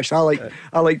it's a tradition.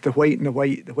 I like the white and the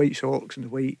white socks and the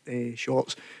white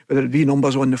shorts. But there'd be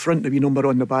numbers on the front, there'd be number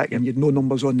on the back, and you'd no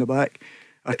numbers on the back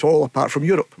at all, apart from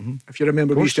Europe. If you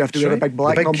remember, we used to have to wear a big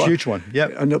black number, huge one,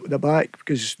 on the back,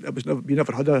 because we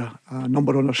never had a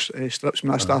number on our strips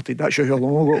when I started. That shows you how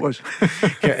long ago it was.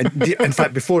 In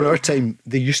fact, before our time,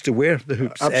 they used to wear the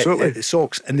hoops, absolutely,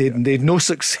 socks, and they had no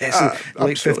success in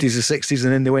late 50s or 60s,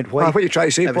 and then they went white. What you try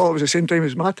to say, Paul? It was the same time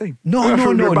as my time. No,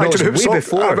 back to the hoop way socks.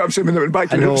 before. I'm saying when they went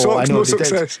back to the hoop socks, no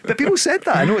success. But people said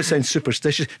that. I know it sounds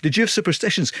superstitious. Did you have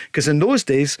superstitions? Because in those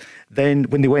days, then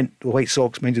when they went the white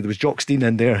socks, mind you, there was Jock Stein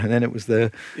in there, and then it was the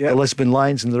Lisbon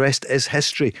Lions, and the rest is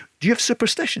history. Do you have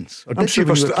superstitions? Or I'm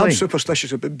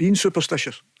superstitious about being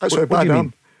superstitious. That's how bad I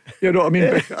am. You know what I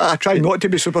mean? I try not to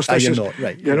be superstitious. You're not,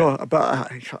 right?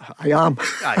 But I am.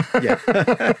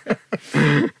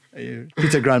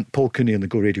 Peter Grant, Paul Cooney on the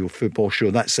Go Radio Football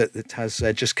Show. That's it. It has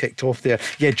just kicked off there.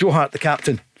 Yeah, Joe Hart, the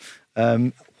captain.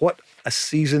 What a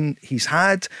season he's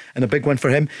had, and a big one for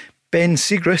him. Ben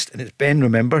Siegrist, and it's Ben,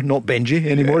 remember, not Benji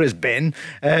anymore, it's Ben.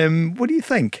 What do you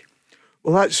think?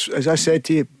 Well, that's, as I said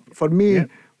to you, for me,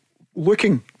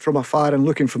 looking from afar and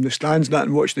looking from the stands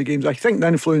and watching the games, I think the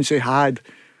influence he had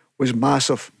was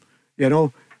massive. I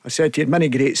said he had many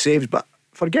great saves, but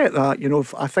forget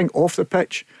that. I think off the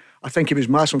pitch, I think he was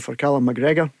massive for Callum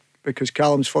McGregor, because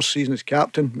Callum's first season as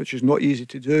captain, which is not easy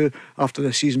to do after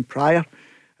the season prior,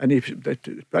 and in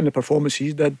the performance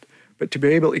he did. But to be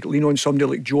able to lean on somebody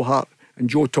like Joe Hart, and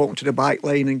Joe talking to the back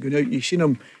line and going out, and you've seen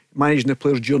him managing the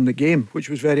players during the game, which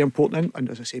was very important, and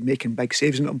as I say, making big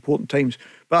saves in important times.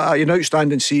 But an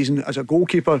outstanding season as a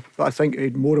goalkeeper, but I think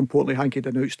he'd more importantly, Hank had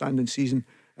an outstanding season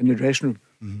in the dressing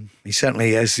room. He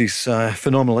certainly is. He's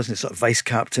phenomenal, isn't he? Sort of vice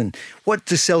captain. What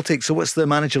does Celtic, so what's the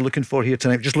manager looking for here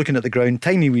tonight? Just looking at the ground,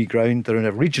 tiny wee ground. They're in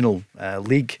a regional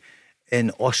league in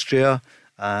Austria.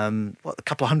 A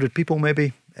couple of hundred people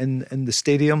maybe in the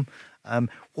stadium.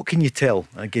 What can you tell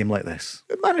in a game like this?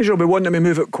 The manager will be wanting to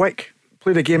move it quick,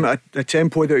 play the game at a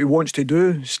tempo that he wants to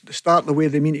do, start the way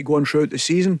they mean to go on throughout the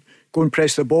season, go and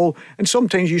press the ball. And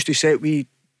sometimes you used to set wee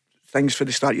things for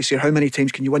the start. You say, how many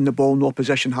times can you win the ball in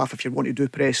opposition half if you want to do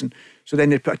pressing? So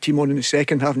then they put a team on in the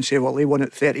second half and say, well, they won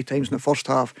it 30 times in the first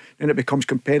half. Then it becomes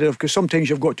competitive, because sometimes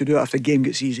you've got to do it if the game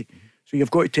gets easy. So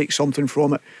you've got to take something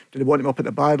from it. Do they want them up at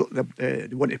the back? They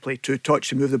want to play two touch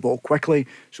to move the ball quickly,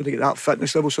 so they get that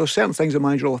fitness level. So there's certain things the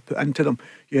manager will have put into them,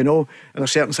 and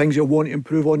there's certain things he'll want to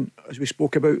improve on, as we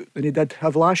spoke about, than he did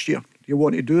have last year. You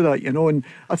want to do that, and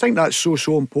I think that's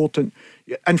so important.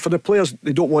 And for the players,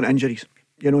 they don't want injuries,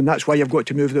 and that's why you've got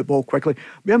to move the ball quickly.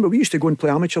 Remember, we used to go and play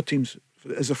amateur teams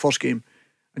as the first game.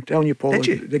 I'm telling you, Paul,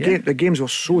 the games were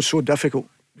so difficult,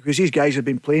 because these guys have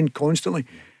been playing constantly.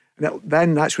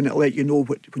 Then that's when it'll let you know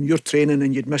when you're training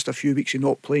and you'd missed a few weeks of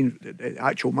not playing the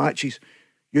actual matches.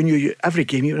 You knew every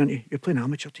game you were into, you're playing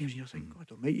amateur teams and you're thinking,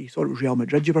 God almighty, you thought it was Real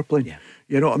Madrid you were playing. Yeah.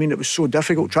 You know what I mean? It was so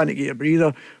difficult trying to get a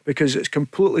breather because it's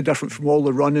completely different from all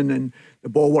the running and the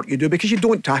ball work you do, because you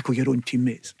don't tackle your own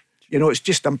teammates. You know, it's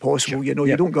just impossible. Sure. You know,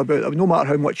 you don't go about, no matter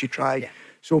how much you try. Yeah.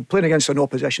 So playing against an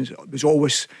opposition was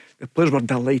always, the players were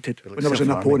delighted when there was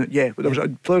an opponent. Yeah,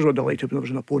 but players were delighted when there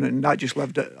was an opponent, and that just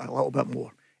lived it a little bit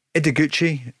more.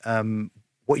 Ideguchi,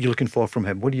 what are you looking for from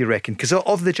him? What do you reckon? Because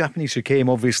of the Japanese who came,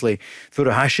 obviously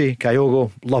Furuhashi,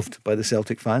 Kyogo, loved by the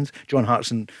Celtic fans. John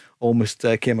Hartson almost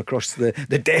came across the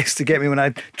desk to get me when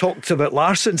I talked about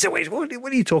Larsson and said, wait, what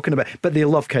are you talking about? But they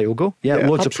love Kyogo. Yeah,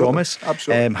 loads of promise.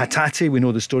 Absolutely. Hatate, we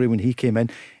know the story when he came in.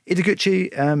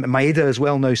 Ideguchi, Maeda as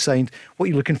well now signed. What are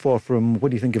you looking for from, what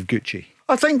do you think of Gucci?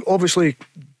 I think obviously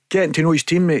getting to know his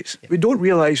teammates. We don't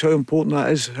realise how important that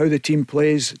is, how the team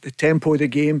plays, the tempo of the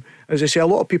game. As I say, a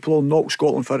lot of people will knock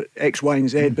Scotland for X, Y and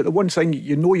Z, but the one thing,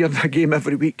 you know you're in a game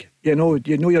every week. You know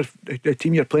you're, the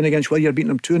team you're playing against, whether you're beating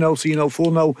them 2-0, 3-0,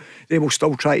 4-0, they will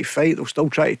still try to fight, they'll still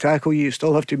try to tackle you, you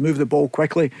still have to move the ball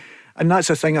quickly. And that's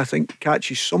a thing I think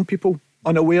catches some people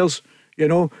unawares, you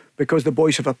know, because the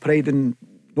boys have a pride in,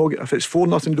 if it's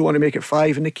 4-0, don't want to make it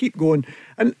 5, and they keep going.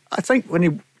 And I think when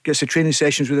he gets the training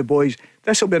sessions with the boys,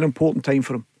 this will be an important time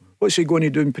for him. What's he going to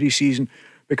do in pre-season?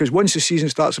 Because once the season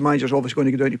starts, the manager's obviously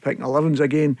going to go down to picking 11s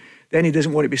again. Then he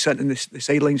doesn't want to be sitting in the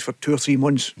sidelines for 2 or 3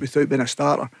 months without being a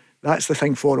starter. That's the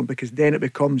thing for him, because then it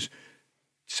becomes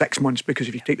 6 months, because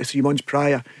if you take the 3 months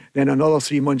prior, then another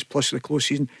 3 months plus the close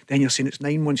season, then you're saying it's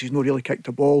 9 months, he's not really kicked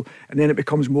a ball, and then it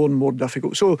becomes more and more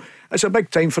difficult. So it's a big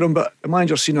time for him, but the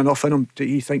manager's seen enough in him that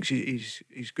he thinks he's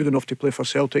good enough to play for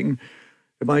Celtic, and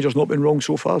the manager's not been wrong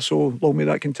so far, so long may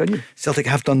that continue. Celtic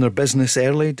have done their business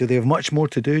early. Do they have much more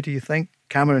to do, do you think?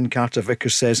 Cameron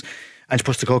Carter-Vickers says Ange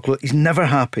Postecoglou, he's never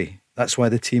happy. That's why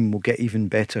the team will get even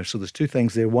better. So there's 2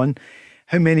 things there. One,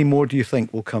 how many more do you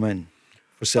think will come in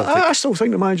for Celtic? I still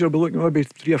think the manager will be looking at maybe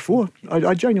 3 or 4.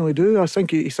 I genuinely do. I think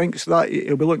he thinks that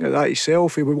he'll be looking at that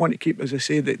himself. He would want to keep, as I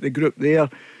say, the group there.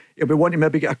 He'll be wanting to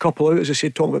maybe get a couple out, as I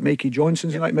said, talking about Mikey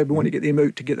Johnson's and that, maybe want to get them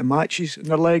out to get the matches in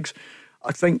their legs.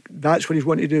 I think that's what he's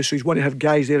wanting to do. So he's wanting to have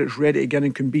guys there that's ready to get in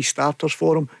and can be starters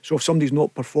for him. So if somebody's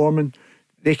not performing,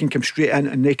 they can come straight in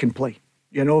and they can play,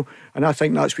 you know. And I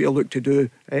think that's what he'll look to do.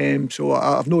 So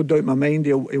I've no doubt in my mind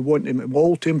he'll want them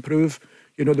all to improve.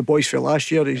 You know, the boys for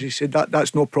last year, as he said,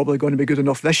 that's not probably going to be good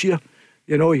enough this year.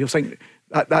 You know, you'll think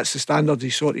that's the standards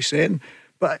he's sort of setting.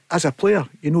 But as a player,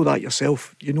 you know that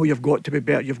yourself. You know you've got to be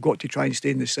better. You've got to try and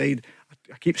stay in the side.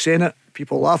 I keep saying it.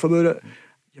 People laugh about it.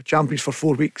 You're champions for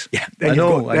 4 weeks. Yeah,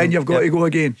 then you've got to go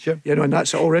again. Sure. You know, and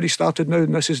that's already started now.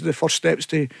 And this is the first steps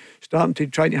to starting to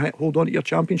trying to hold on to your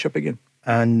championship again.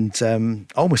 And I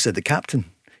almost said the captain,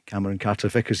 Cameron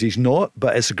Carter-Vickers. He's not,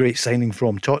 but it's a great signing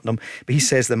from Tottenham. But he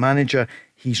says the manager,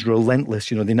 he's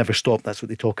relentless. You know, they never stop. That's what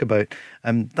they talk about.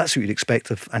 That's what you'd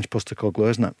expect of Ange Postecoglou,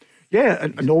 isn't it? Yeah,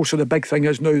 and also the big thing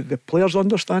is now the players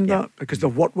understand that because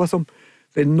they've worked with him.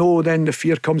 They know then the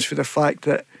fear comes for the fact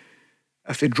that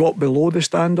if they drop below the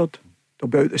standard, they'll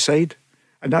be out the side.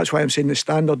 And that's why I'm saying the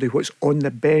standard of what's on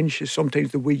the bench is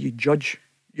sometimes the way you judge,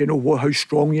 you know, how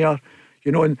strong you are.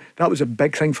 You know, and that was a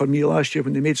big thing for me last year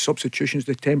when they made substitutions.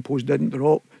 The tempos didn't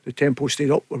drop, the tempo stayed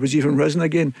up, or was even risen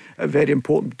again at very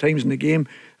important times in the game.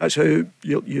 That's how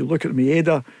you look at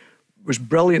Maeda. Was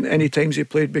brilliant any times he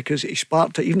played because he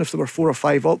sparked it. Even if there were 4 or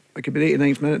 5 up, it could be the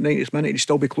 89th minute, 90th minute, he'd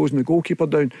still be closing the goalkeeper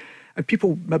down. And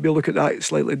people maybe look at that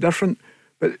slightly different.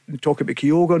 But talk about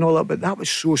Kyogo and all that, but that was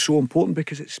so important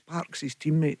because it sparks his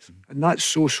teammates, and that's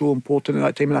so important at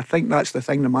that time. And I think that's the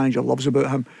thing the manager loves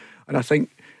about him. And I think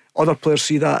other players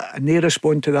see that and they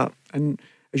respond to that. And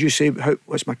as you say,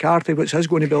 what's McCarthy? What's his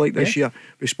going to be like this year?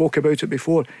 We spoke about it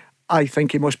before. I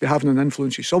think he must be having an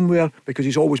influence somewhere because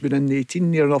he's always been in the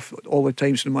 18 near enough all the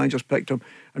time, so the manager's picked him.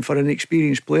 And for an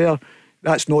experienced player,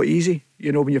 that's not easy.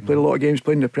 You know, when you've played a lot of games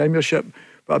playing the Premiership.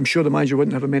 But I'm sure the manager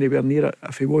wouldn't have him anywhere near it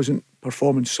if he wasn't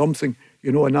performing something,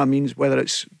 you know, and that means whether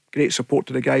it's great support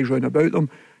to the guys round about them,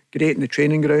 great in the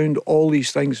training ground, all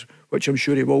these things, which I'm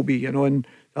sure he will be, you know, and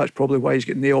that's probably why he's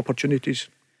getting the opportunities.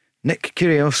 Nick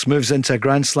Kyrgios moves into a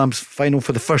Grand Slam final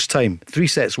for the first time. 3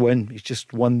 sets win. He's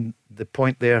just won the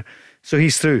point there. So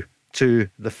he's through to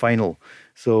the final.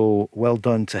 So well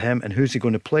done to him. And who's he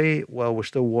going to play? Well, we're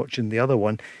still watching the other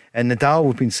one. And Nadal,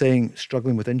 we've been saying,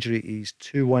 struggling with injury. He's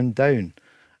 2-1 down.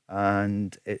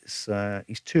 And it's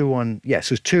he's 2-1. Yeah,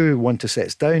 so it's 2-1 to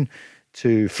sets down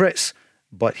to Fritz,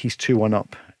 but he's 2-1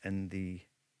 up in the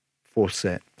 4th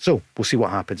set. So we'll see what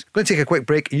happens. Going to take a quick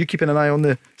break. Are you keeping an eye on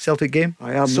the Celtic game?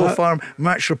 I am. So far,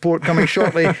 match report coming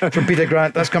shortly from Peter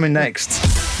Grant. That's coming next.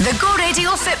 The Go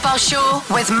Radio Football Show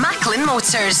with Macklin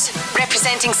Motors,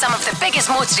 representing some of the biggest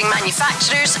motoring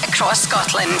manufacturers across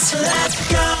Scotland.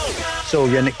 Let's go! So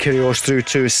Yannick Kyrgios through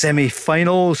to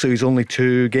semi-final, so he's only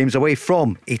 2 games away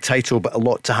from a title, but a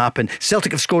lot to happen.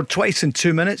 Celtic have scored twice in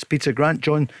 2 minutes. Peter Grant,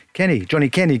 Johnny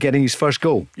Kenny getting his first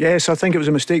goal. Yes, I think it was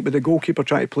a mistake with the goalkeeper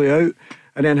trying to play out,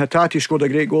 and then Hatate scored a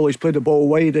great goal. He's played the ball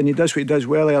wide and he does what he does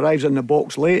well. He arrives in the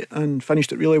box late and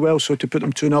finished it really well, so to put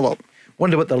them 2-0 up.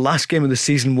 Wonder what their last game of the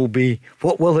season will be.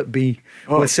 What will it be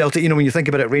with Celtic? You know, when you think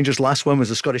about it, Rangers' last one was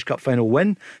the Scottish Cup final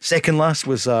win. Second last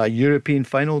was a European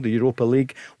final, the Europa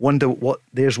League. Wonder what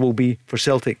theirs will be for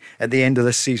Celtic at the end of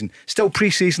this season. Still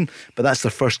pre-season, but that's their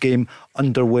first game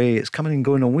underway. It's coming and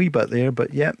going a wee bit there,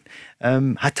 but yeah.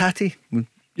 Hatate.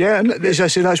 Yeah, and as I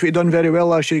say, that's what he done very well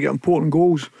last year. He got important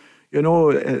goals, you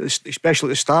know, especially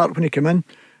at the start when he came in.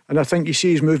 And I think you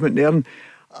see his movement there. And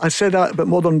I said that about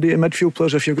modern day midfield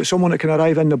players. If you've got someone that can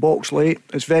arrive in the box late,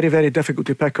 it's very, very difficult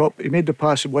to pick up. He made the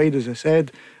pass wide, as I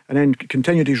said, and then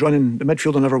continued his running. The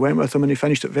midfielder never went with him, and he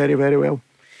finished it very, very well.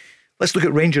 Let's look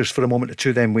at Rangers for a moment or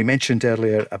two then. We mentioned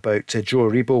earlier about Joe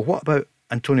Aribo. What about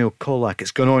Antonio Colac?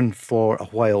 It's gone on for a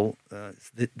while.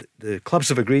 The clubs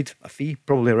have agreed a fee,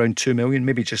 probably around 2 million,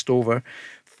 maybe just over,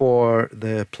 for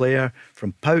the player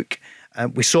from PAOK.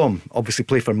 We saw him obviously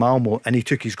play for Malmo, and he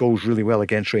took his goals really well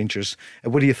against Rangers.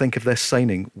 What do you think of this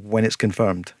signing when it's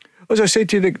confirmed? As I said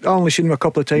to you, I only seen him a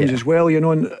couple of times as well, you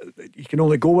know, and you can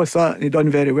only go with that, and he done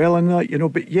very well in that, you know.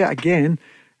 But yet again,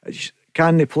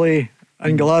 can they play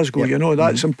in Glasgow? You know,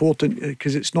 that's important,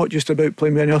 because it's not just about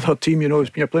playing with any other team. You know,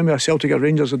 you're playing with a Celtic or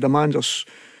Rangers, the demands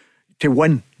are to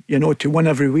win, you know, to win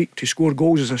every week, to score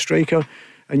goals as a striker,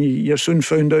 and you're soon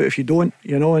found out if you don't,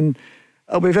 you know. And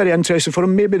it'll be very interesting for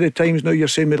him. Maybe the times now you're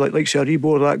saying with like say Aribo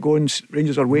or that going,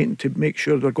 Rangers are waiting to make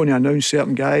sure they're going to announce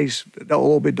certain guys. That'll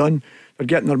all be done. They're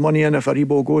getting their money in. If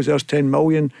Aribo goes, there's 10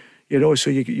 million, you know, so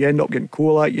you end up getting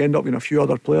Colac, you end up getting a few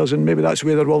other players, and maybe that's the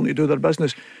way they're willing to do their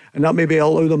business, and that maybe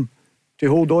allow them to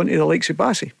hold on to the likes of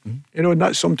Bassey. You know, and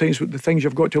that's sometimes the things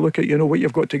you've got to look at, you know, what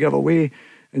you've got to give away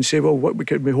and say, well, what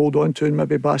could we hold on to, and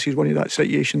maybe Bassey's one of that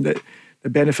situation that the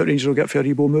benefit Rangers will get for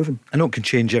Aribo moving. I know it can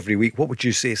change every week. What would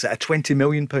you say? Is that a £20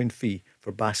 million fee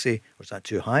for Bassey, or is that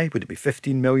too high? Would it be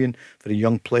 15 million for a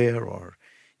young player? Or,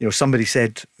 you know, somebody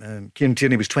said Kieran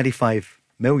Tierney was 25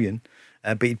 million,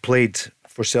 but he'd played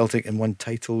for Celtic and won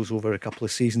titles over a couple of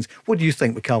seasons. What do you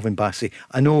think with Calvin Bassey?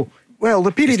 I know. Well,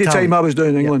 the period of time I was down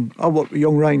in England, I worked with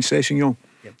young Ryan Sessegnon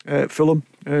at Fulham,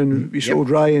 and we sold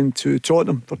Ryan to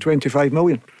Tottenham for 25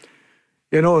 million.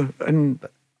 You know, and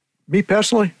me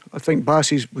personally, I think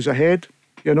Bassey was ahead,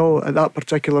 you know, at that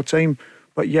particular time.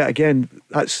 But yet again,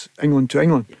 that's England to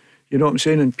England. You know what I'm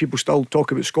saying? And people still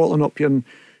talk about Scotland up here. And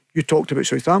you talked about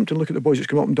Southampton. Look at the boys that's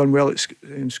come up and done well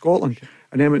in Scotland,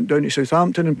 and then went down to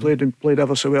Southampton and played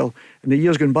ever so well. And the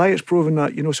years gone by, it's proven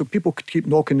that, you know. So people could keep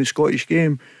knocking the Scottish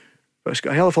game, but it's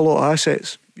got a hell of a lot of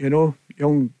assets, you know.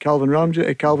 Young Calvin Ramsey,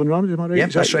 am I right? Yeah,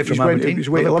 that's right, from Aberdeen. He's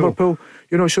went to Liverpool.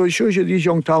 You know, so it shows you these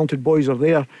young talented boys are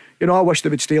there. You know, I wish they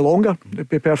would stay longer, to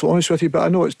be perfectly honest with you, but I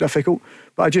know it's difficult.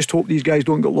 But I just hope these guys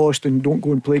don't get lost and don't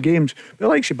go and play games. But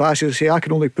like Sebastian, I say, I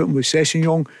can only put him with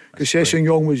Sessegnon, because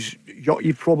Sessegnon was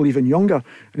probably even younger,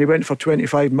 and he went for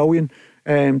 25 million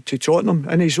to Tottenham,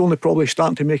 and he's only probably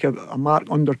starting to make a mark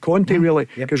under Conte, really,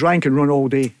 because Ryan can run all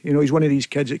day. You know, he's one of these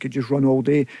kids that could just run all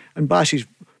day, and Bassey's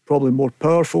probably more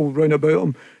powerful round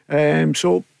about him.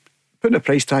 So putting a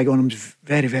price tag on him is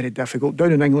very, very difficult.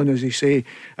 Down in England, as they say,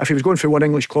 if he was going from one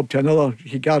English club to another,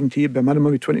 he guaranteed by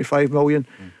minimum of 25 million.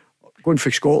 Going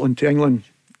from Scotland to England,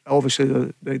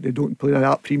 obviously they don't play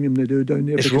that premium they do down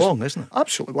there. It's wrong, isn't it?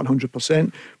 Absolutely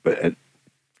 100%. But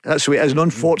that's the way it is. And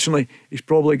unfortunately, he's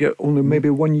probably got only maybe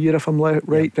 1 year, if I'm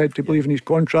right, to believe in his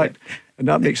contract. And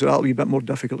that makes it a little bit more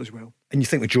difficult as well. And you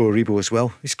think with Joe Aribo as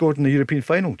well. He scored in the European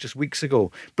final just weeks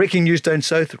ago. Breaking news down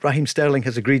south, Raheem Sterling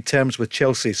has agreed terms with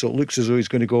Chelsea, so it looks as though he's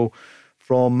going to go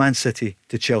from Man City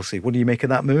to Chelsea. What do you make of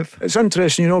that move? It's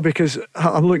interesting, you know, because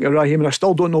I'm looking at Raheem and I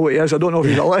still don't know what he is. I don't know if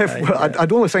he's a left. I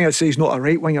don't think I'd say he's not a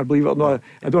right winger, believe it or not.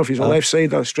 I don't know if he's a left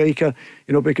side or a striker.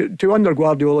 You know, because under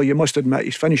Guardiola, you must admit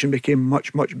his finishing became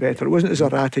much, much better. It wasn't as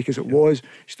erratic as it was.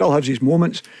 He still has his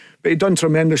moments, but he'd done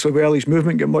tremendously well. His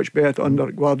movement got much better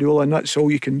under Guardiola, and that's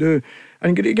all you can do.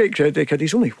 And get credit to the kid,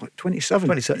 he's only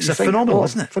 27. It's phenomenal,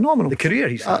 isn't it? Phenomenal. The career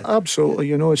he's had. Absolutely,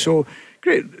 you know. So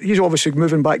great. He's obviously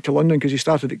moving back to London because he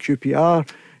started at QPR,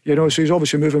 you know. So he's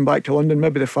obviously moving back to London.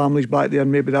 Maybe the family's back there,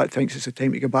 and maybe that thinks it's the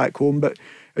time to go back home. But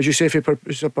as you say, if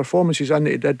it's a performance he's in that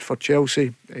he did for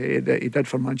Chelsea, that he did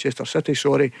for Manchester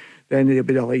City, then he'll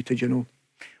be delighted, you know.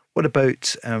 What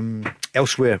about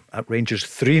elsewhere at Rangers?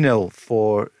 3-0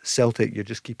 for Celtic. You're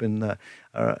just keeping the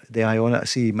eye on it. I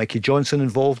see Mikey Johnson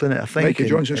involved in it, I think. Mikey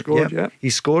Johnson scored, yeah. He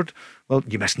scored. Well,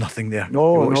 you missed nothing there.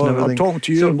 No, I'm talking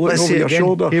to you. I'm looking over your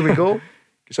shoulder. Here we go.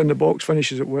 Gets in the box,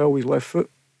 finishes it well with his left foot.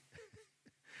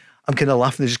 I'm kind of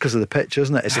laughing just because of the pitch,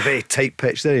 isn't it? It's a very tight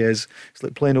pitch. There he is. It's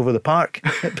like playing over the park.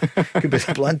 Could be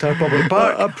Blantyre Public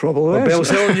Park. Probably or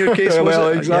Bell's Hill in your case. Well,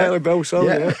 was it? exactly, Bell's Hill,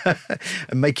 yeah.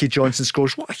 And Mikey Johnson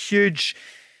scores. What a huge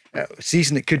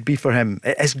season it could be for him.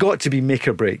 It's got to be make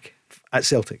or break at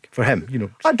Celtic for him, you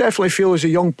know. I definitely feel as a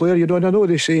young player, you know, and I know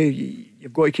they say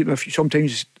you've got to keep them.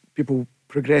 Sometimes people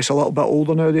progress a little bit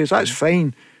older nowadays. That's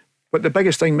fine. But the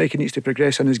biggest thing Mikey needs to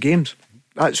progress in is games.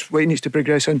 That's what he needs to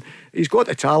progress in. He's got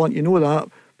the talent, you know that.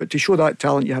 But to show that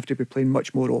talent, you have to be playing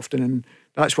much more often. And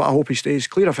that's what I hope he stays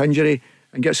clear of injury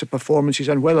and gets the performances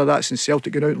in, whether that's in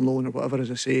Celtic going out on loan or whatever, as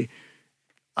I say.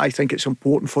 I think it's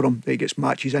important for him that he gets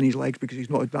matches in his legs because he's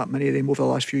not had that many of them over the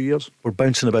last few years. We're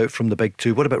bouncing about from the big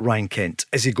two. What about Ryan Kent?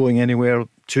 Is he going anywhere?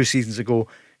 2 seasons ago,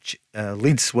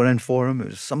 Leeds were in for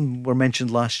him. Some were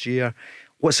mentioned last year.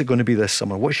 What's it going to be this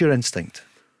summer? What's your instinct?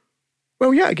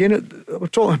 Well, yeah, again, we're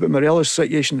talking about Morella's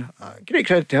situation. Great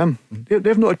credit to him.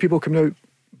 They've not had people coming out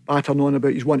battering on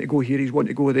about he's wanting to go here, he's wanting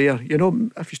to go there. You know,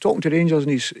 if he's talking to Rangers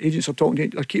and his agents are talking to him,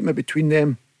 they're keeping it between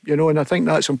them, you know, and I think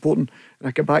that's important. And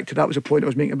I come back to that was a point I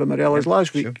was making about Morella's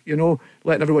last week, you know,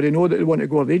 letting everybody know that they want to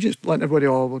go, or the agents letting everybody,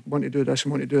 we want to do this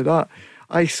and want to do that.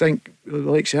 I think, the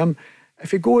likes of him, if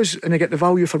he goes and they get the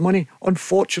value for money,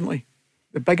 unfortunately,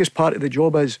 the biggest part of the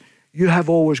job is you have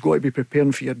always got to be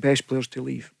preparing for your best players to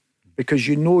leave. Because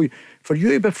you know, for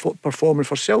you to be performing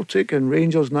for Celtic and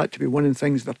Rangers and that to be winning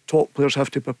things, their top players have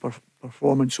to be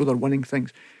performing, so they're winning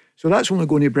things. So that's only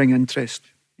going to bring interest,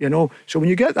 you know. So when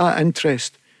you get that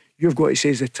interest, you've got to say,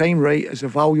 is the time right, is the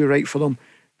value right for them?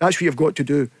 That's what you've got to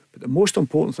do. But the most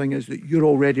important thing is that you're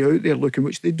already out there looking,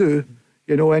 which they do.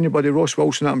 You know, anybody, Ross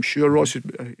Wilson, I'm sure Ross,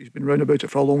 he's been round about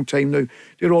it for a long time now.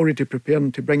 They're already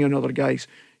preparing to bring in other guys,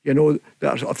 you know,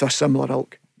 that are of a similar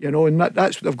ilk. You know, and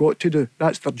that's what they've got to do.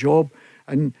 That's their job.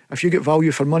 And if you get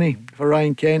value for money for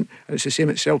Ryan Kent, and it's the same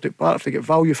at Celtic Park, if they get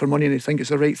value for money and they think it's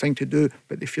the right thing to do,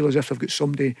 but they feel as if they've got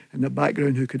somebody in the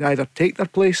background who could either take their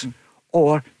place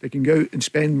or they can go out and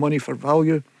spend money for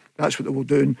value, that's what they will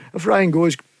do. And if Ryan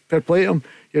goes, fair play to him,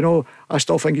 you know, I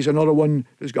still think he's another one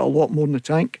who's got a lot more in the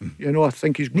tank. You know, I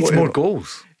think he's needs more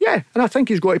goals. Yeah, and I think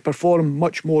he's got to perform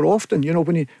much more often. You know,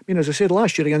 when as I said,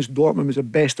 last year against Dortmund was the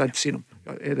best I'd seen him.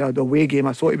 The away game,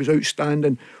 I thought he was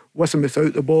outstanding with and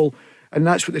without the ball. And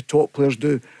that's what the top players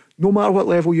do. No matter what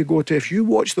level you go to, if you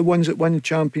watch the ones that win the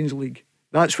Champions League,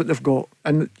 that's what they've got.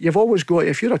 And you've always got,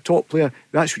 if you're a top player,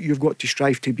 that's what you've got to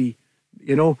strive to be.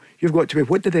 You know, you've got to be,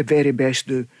 what do the very best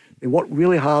do? They work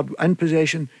really hard in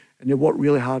possession and they work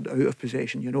really hard out of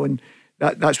possession, you know, and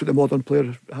that's what the modern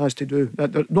player has to do.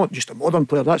 Not just a modern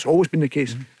player, that's always been the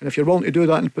case. And if you're willing to do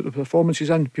that and put the performances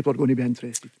in, people are going to be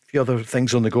interested. A few other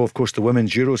things on the go, of course, the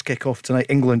Women's Euros kick off tonight.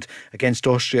 England against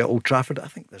Austria at Old Trafford. I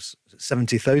think there's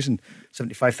 75,000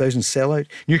 sellout.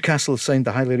 Newcastle have signed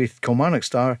the highly rated Kilmarnock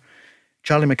star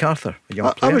Charlie MacArthur, a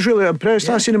young player. I was really impressed.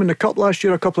 I seen him in the Cup last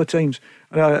year a couple of times,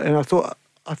 and I thought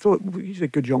he's a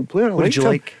good young player. What did you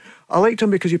like? I liked him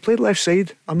because he played left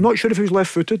side. I'm not sure if he was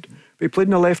left footed, but he played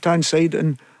on the left hand side,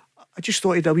 and I just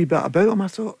thought he had a wee bit about him. I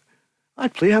thought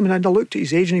I'd play him, and I looked at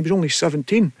his age and he was only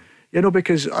 17, you know,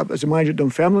 because I was a manager at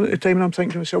Dunfermline at the time, and I'm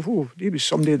thinking to myself, oh, he was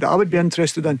somebody that I would be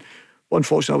interested in. But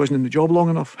unfortunately, I wasn't in the job long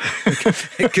enough.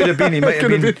 It could have been. He might have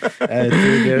been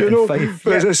you know,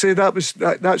 but as I say,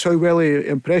 that's how well he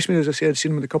impressed me. As I said, I'd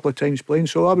seen him a couple of times playing,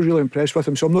 so I was really impressed with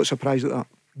him, so I'm not surprised at that.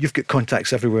 You've got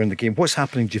contacts everywhere in the game. What's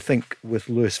happening, do you think, with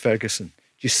Lewis Ferguson?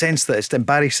 Do you sense that it's time?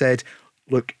 Barry said,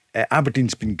 look,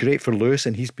 Aberdeen's been great for Lewis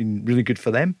and he's been really good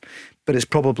for them, but it's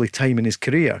probably time in his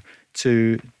career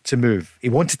to move. He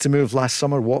wanted to move last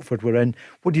summer. Watford were in.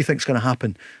 What do you think's going to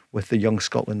happen with the young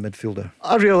Scotland midfielder?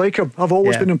 I really like him. I've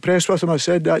always been impressed with him. I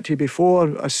said that to you before,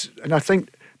 and I think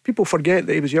people forget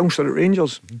that he was a youngster at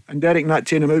Rangers, and Derek Nat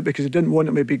taking him out because he didn't want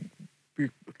him to be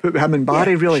put with him and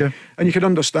Barry, really. Sure. And you can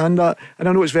understand that. And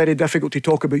I know it's very difficult to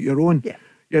talk about your own. Yeah.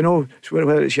 You know,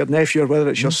 whether it's your nephew or whether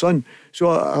it's your son. So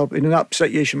I've been in that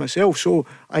situation myself. So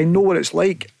I know what it's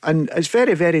like. And it's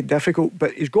very, very difficult.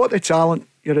 But he's got the talent.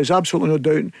 There is absolutely no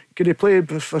doubt. Could he play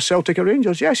for Celtic or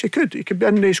Rangers? Yes, he could. He could be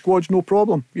in the squads, no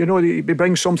problem. You know, he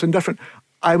brings something different.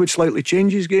 I would slightly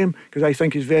change his game because I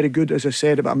think he's very good, as I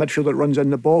said, about a midfielder that runs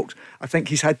in the box. I think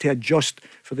he's had to adjust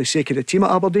for the sake of the team at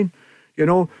Aberdeen, you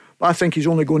know. But I think he's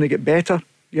only going to get better,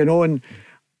 you know. And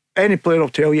any player will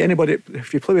tell you, anybody,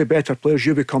 if you play with better players,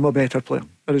 you become a better player.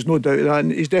 There is no doubt of that.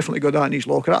 And he's definitely got that in his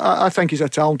locker. I think he's a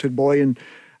talented boy, and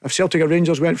if Celtic or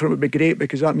Rangers went for him, it would be great,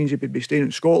 because that means he would be staying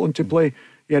in Scotland to play,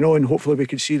 you know, and hopefully we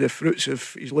could see the fruits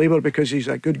of his labour, because he's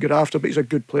a good grafter, but he's a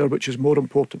good player, which is more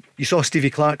important. You saw Stevie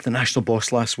Clarke, the national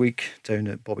boss, last week down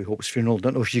at Bobby Hope's funeral.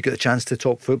 Don't know if you get the chance to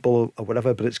talk football or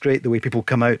whatever, but it's great the way people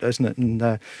come out, isn't it?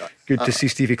 And good to see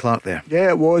Stevie Clarke there. Yeah,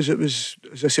 it was, as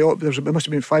I say, there must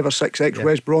have been 5 or 6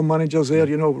 ex-West Brom managers there,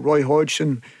 you know, Roy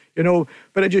Hodgson, you know,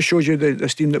 but it just shows you the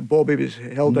esteem that Bobby was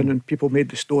held in, and people made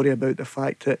the story about the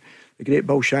fact that the great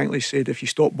Bill Shankly said, if you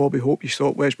stop Bobby Hope, you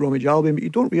stop West Bromwich Albion. But you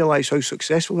don't realise how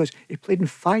successful he is. He played in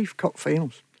 5 cup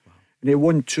finals, and he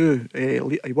won 2.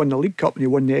 He won the League Cup and he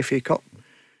won the FA Cup.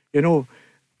 You know,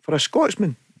 for a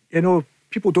Scotsman, you know,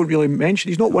 people don't really mention.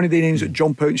 He's not one of the names that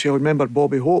jump out and say, "I remember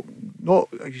Bobby Hope." Not,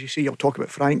 as you say, you'll talk about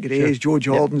Frank Gray's, Joe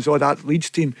Jordan's, all that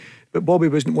Leeds team. But Bobby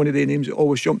wasn't one of the names that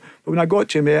always jumped. But when I got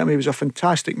to meet him, he was a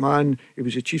fantastic man. He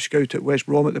was the chief scout at West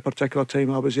Brom at the particular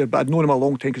time I was there. But I'd known him a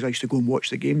long time, because I used to go and watch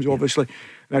the games, obviously.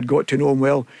 And I'd got to know him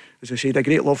well. As I said, a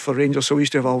great love for Rangers, so we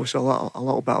used to have always a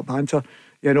little bit of banter,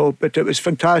 you know. But it was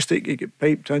fantastic. He got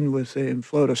piped in with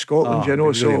Flower of Scotland, you know. It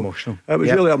was really emotional. It was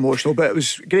really emotional, but it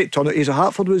was great turnout. Asa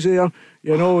Hartford was there,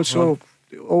 you know, so...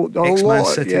 Ex-Man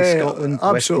City, Scotland,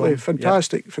 absolutely West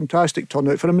Brom. fantastic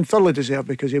turnout for him, and thoroughly deserved,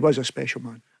 because he was a special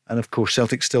man. And of course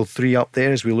Celtic's still 3 up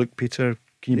there as we look, Peter.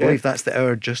 Can you believe that's the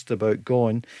hour just about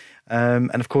gone?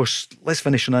 And of course, let's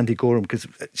finish on Andy Gorham, because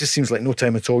it just seems like no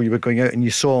time at all. You were going out and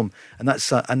you saw him, and that's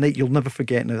a night you'll never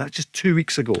forget. Now, that's just 2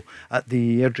 weeks ago at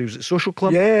the Airdrie, was it Social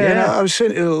Club? Yeah. I was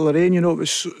saying to Lorraine, you know,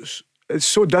 it's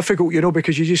so difficult, you know,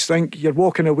 because you just think you're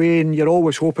walking away and you're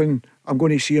always hoping, I'm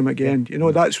going to see him again. You know,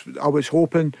 I was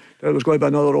hoping there was going to be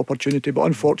another opportunity, but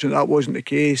unfortunately that wasn't the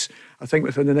case. I think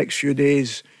within the next few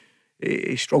days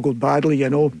he struggled badly, you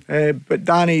know. But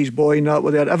Danny, his boy, and that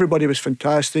were there. Everybody was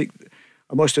fantastic.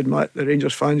 I must admit, the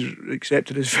Rangers fans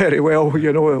accepted us very well,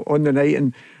 you know, on the night.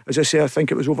 And as I say, I think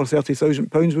it was over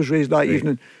 £30,000 was raised that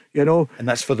evening, you know. And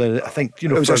that's for the, I think, you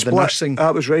know, it was for a split. the nursing.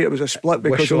 That was right, it was a split,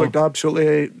 because Wishaw. it looked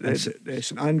absolutely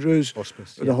St Andrews,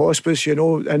 Hospice, the hospice, you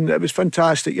know, and it was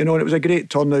fantastic, you know, and it was a great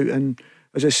turnout. And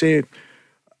as I say,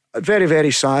 very,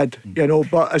 very sad, you know,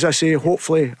 but as I say,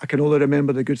 hopefully I can only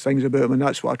remember the good things about him, and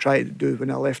that's what I tried to do when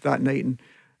I left that night. And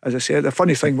as I said, the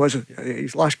funny thing was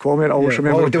his last comment, I always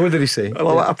remember. What did he say?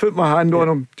 Well, I put my hand on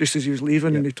him just as he was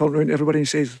leaving, and he turned around to everybody and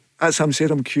says, "That's him saying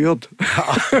I'm cured."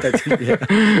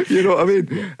 You know what I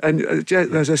mean? And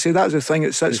as I say, that's the thing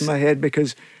that sits in my head,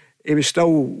 because he was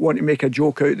still wanting to make a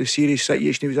joke out of the serious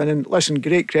situation he was in. And listen,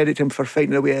 great credit to him for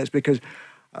fighting the way he is, because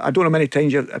I don't know many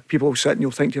times people sit and you'll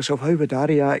think to yourself, how would I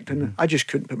react? And I just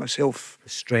couldn't put myself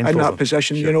in that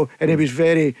position, you know. And he was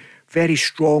very, very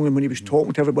strong, and when he was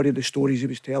talking to everybody, the stories he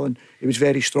was telling, he was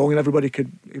very strong, and everybody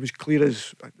he was clear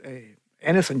as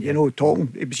anything, you know,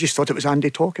 talking. He just thought it was Andy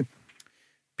talking.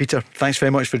 Peter, thanks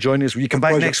very much for joining us. Will you come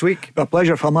back next week? A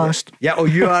pleasure if I'm asked. Yeah,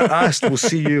 you are asked. We'll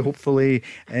see you hopefully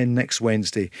next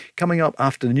Wednesday. Coming up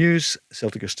after the news,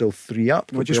 Celtic are still 3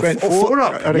 up. We just went 4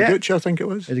 up. Araguchi, I think it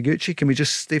was. Araguchi. Can we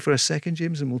just stay for a second,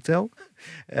 James, and we'll tell?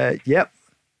 Yep.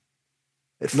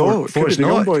 No, it could be the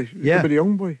young boy. Yeah. Could be the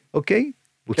young boy. Okay.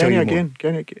 We'll Kenny tell you again. more.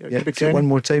 Kenny. Yeah, one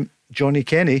more time. Johnny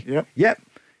Kenny. Yep.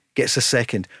 Gets a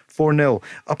second. 4-0.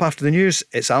 Up after the news,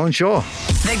 it's Alan Shaw.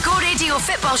 The Go Radio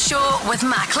Football Show with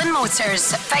Macklin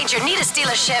Motors. Find your nearest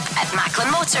dealership at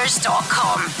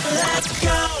macklinmotors.com. Let's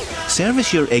go.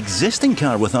 Service your existing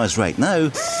car with us right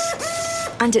now.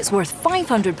 And it's worth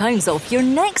 £500 off your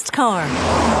next car.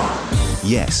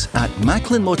 Yes, at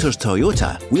Macklin Motors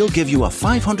Toyota, we'll give you a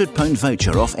 £500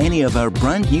 voucher off any of our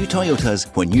brand new Toyotas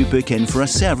when you book in for a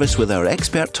service with our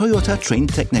expert Toyota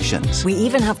trained technicians. We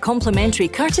even have complimentary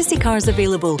courtesy cars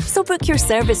available, so book your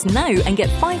service now and get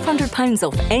 £500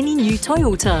 off any new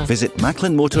Toyota. Visit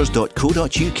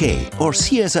macklinmotors.co.uk or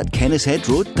see us at Kennishead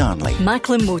Road, Darnley.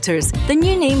 Macklin Motors, the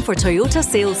new name for Toyota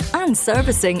sales and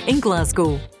servicing in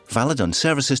Glasgow. Valid on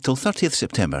services till 30th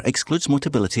September. Excludes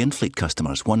Motability and fleet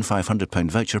customers. One £500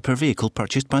 voucher per vehicle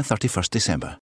purchased by 31st December.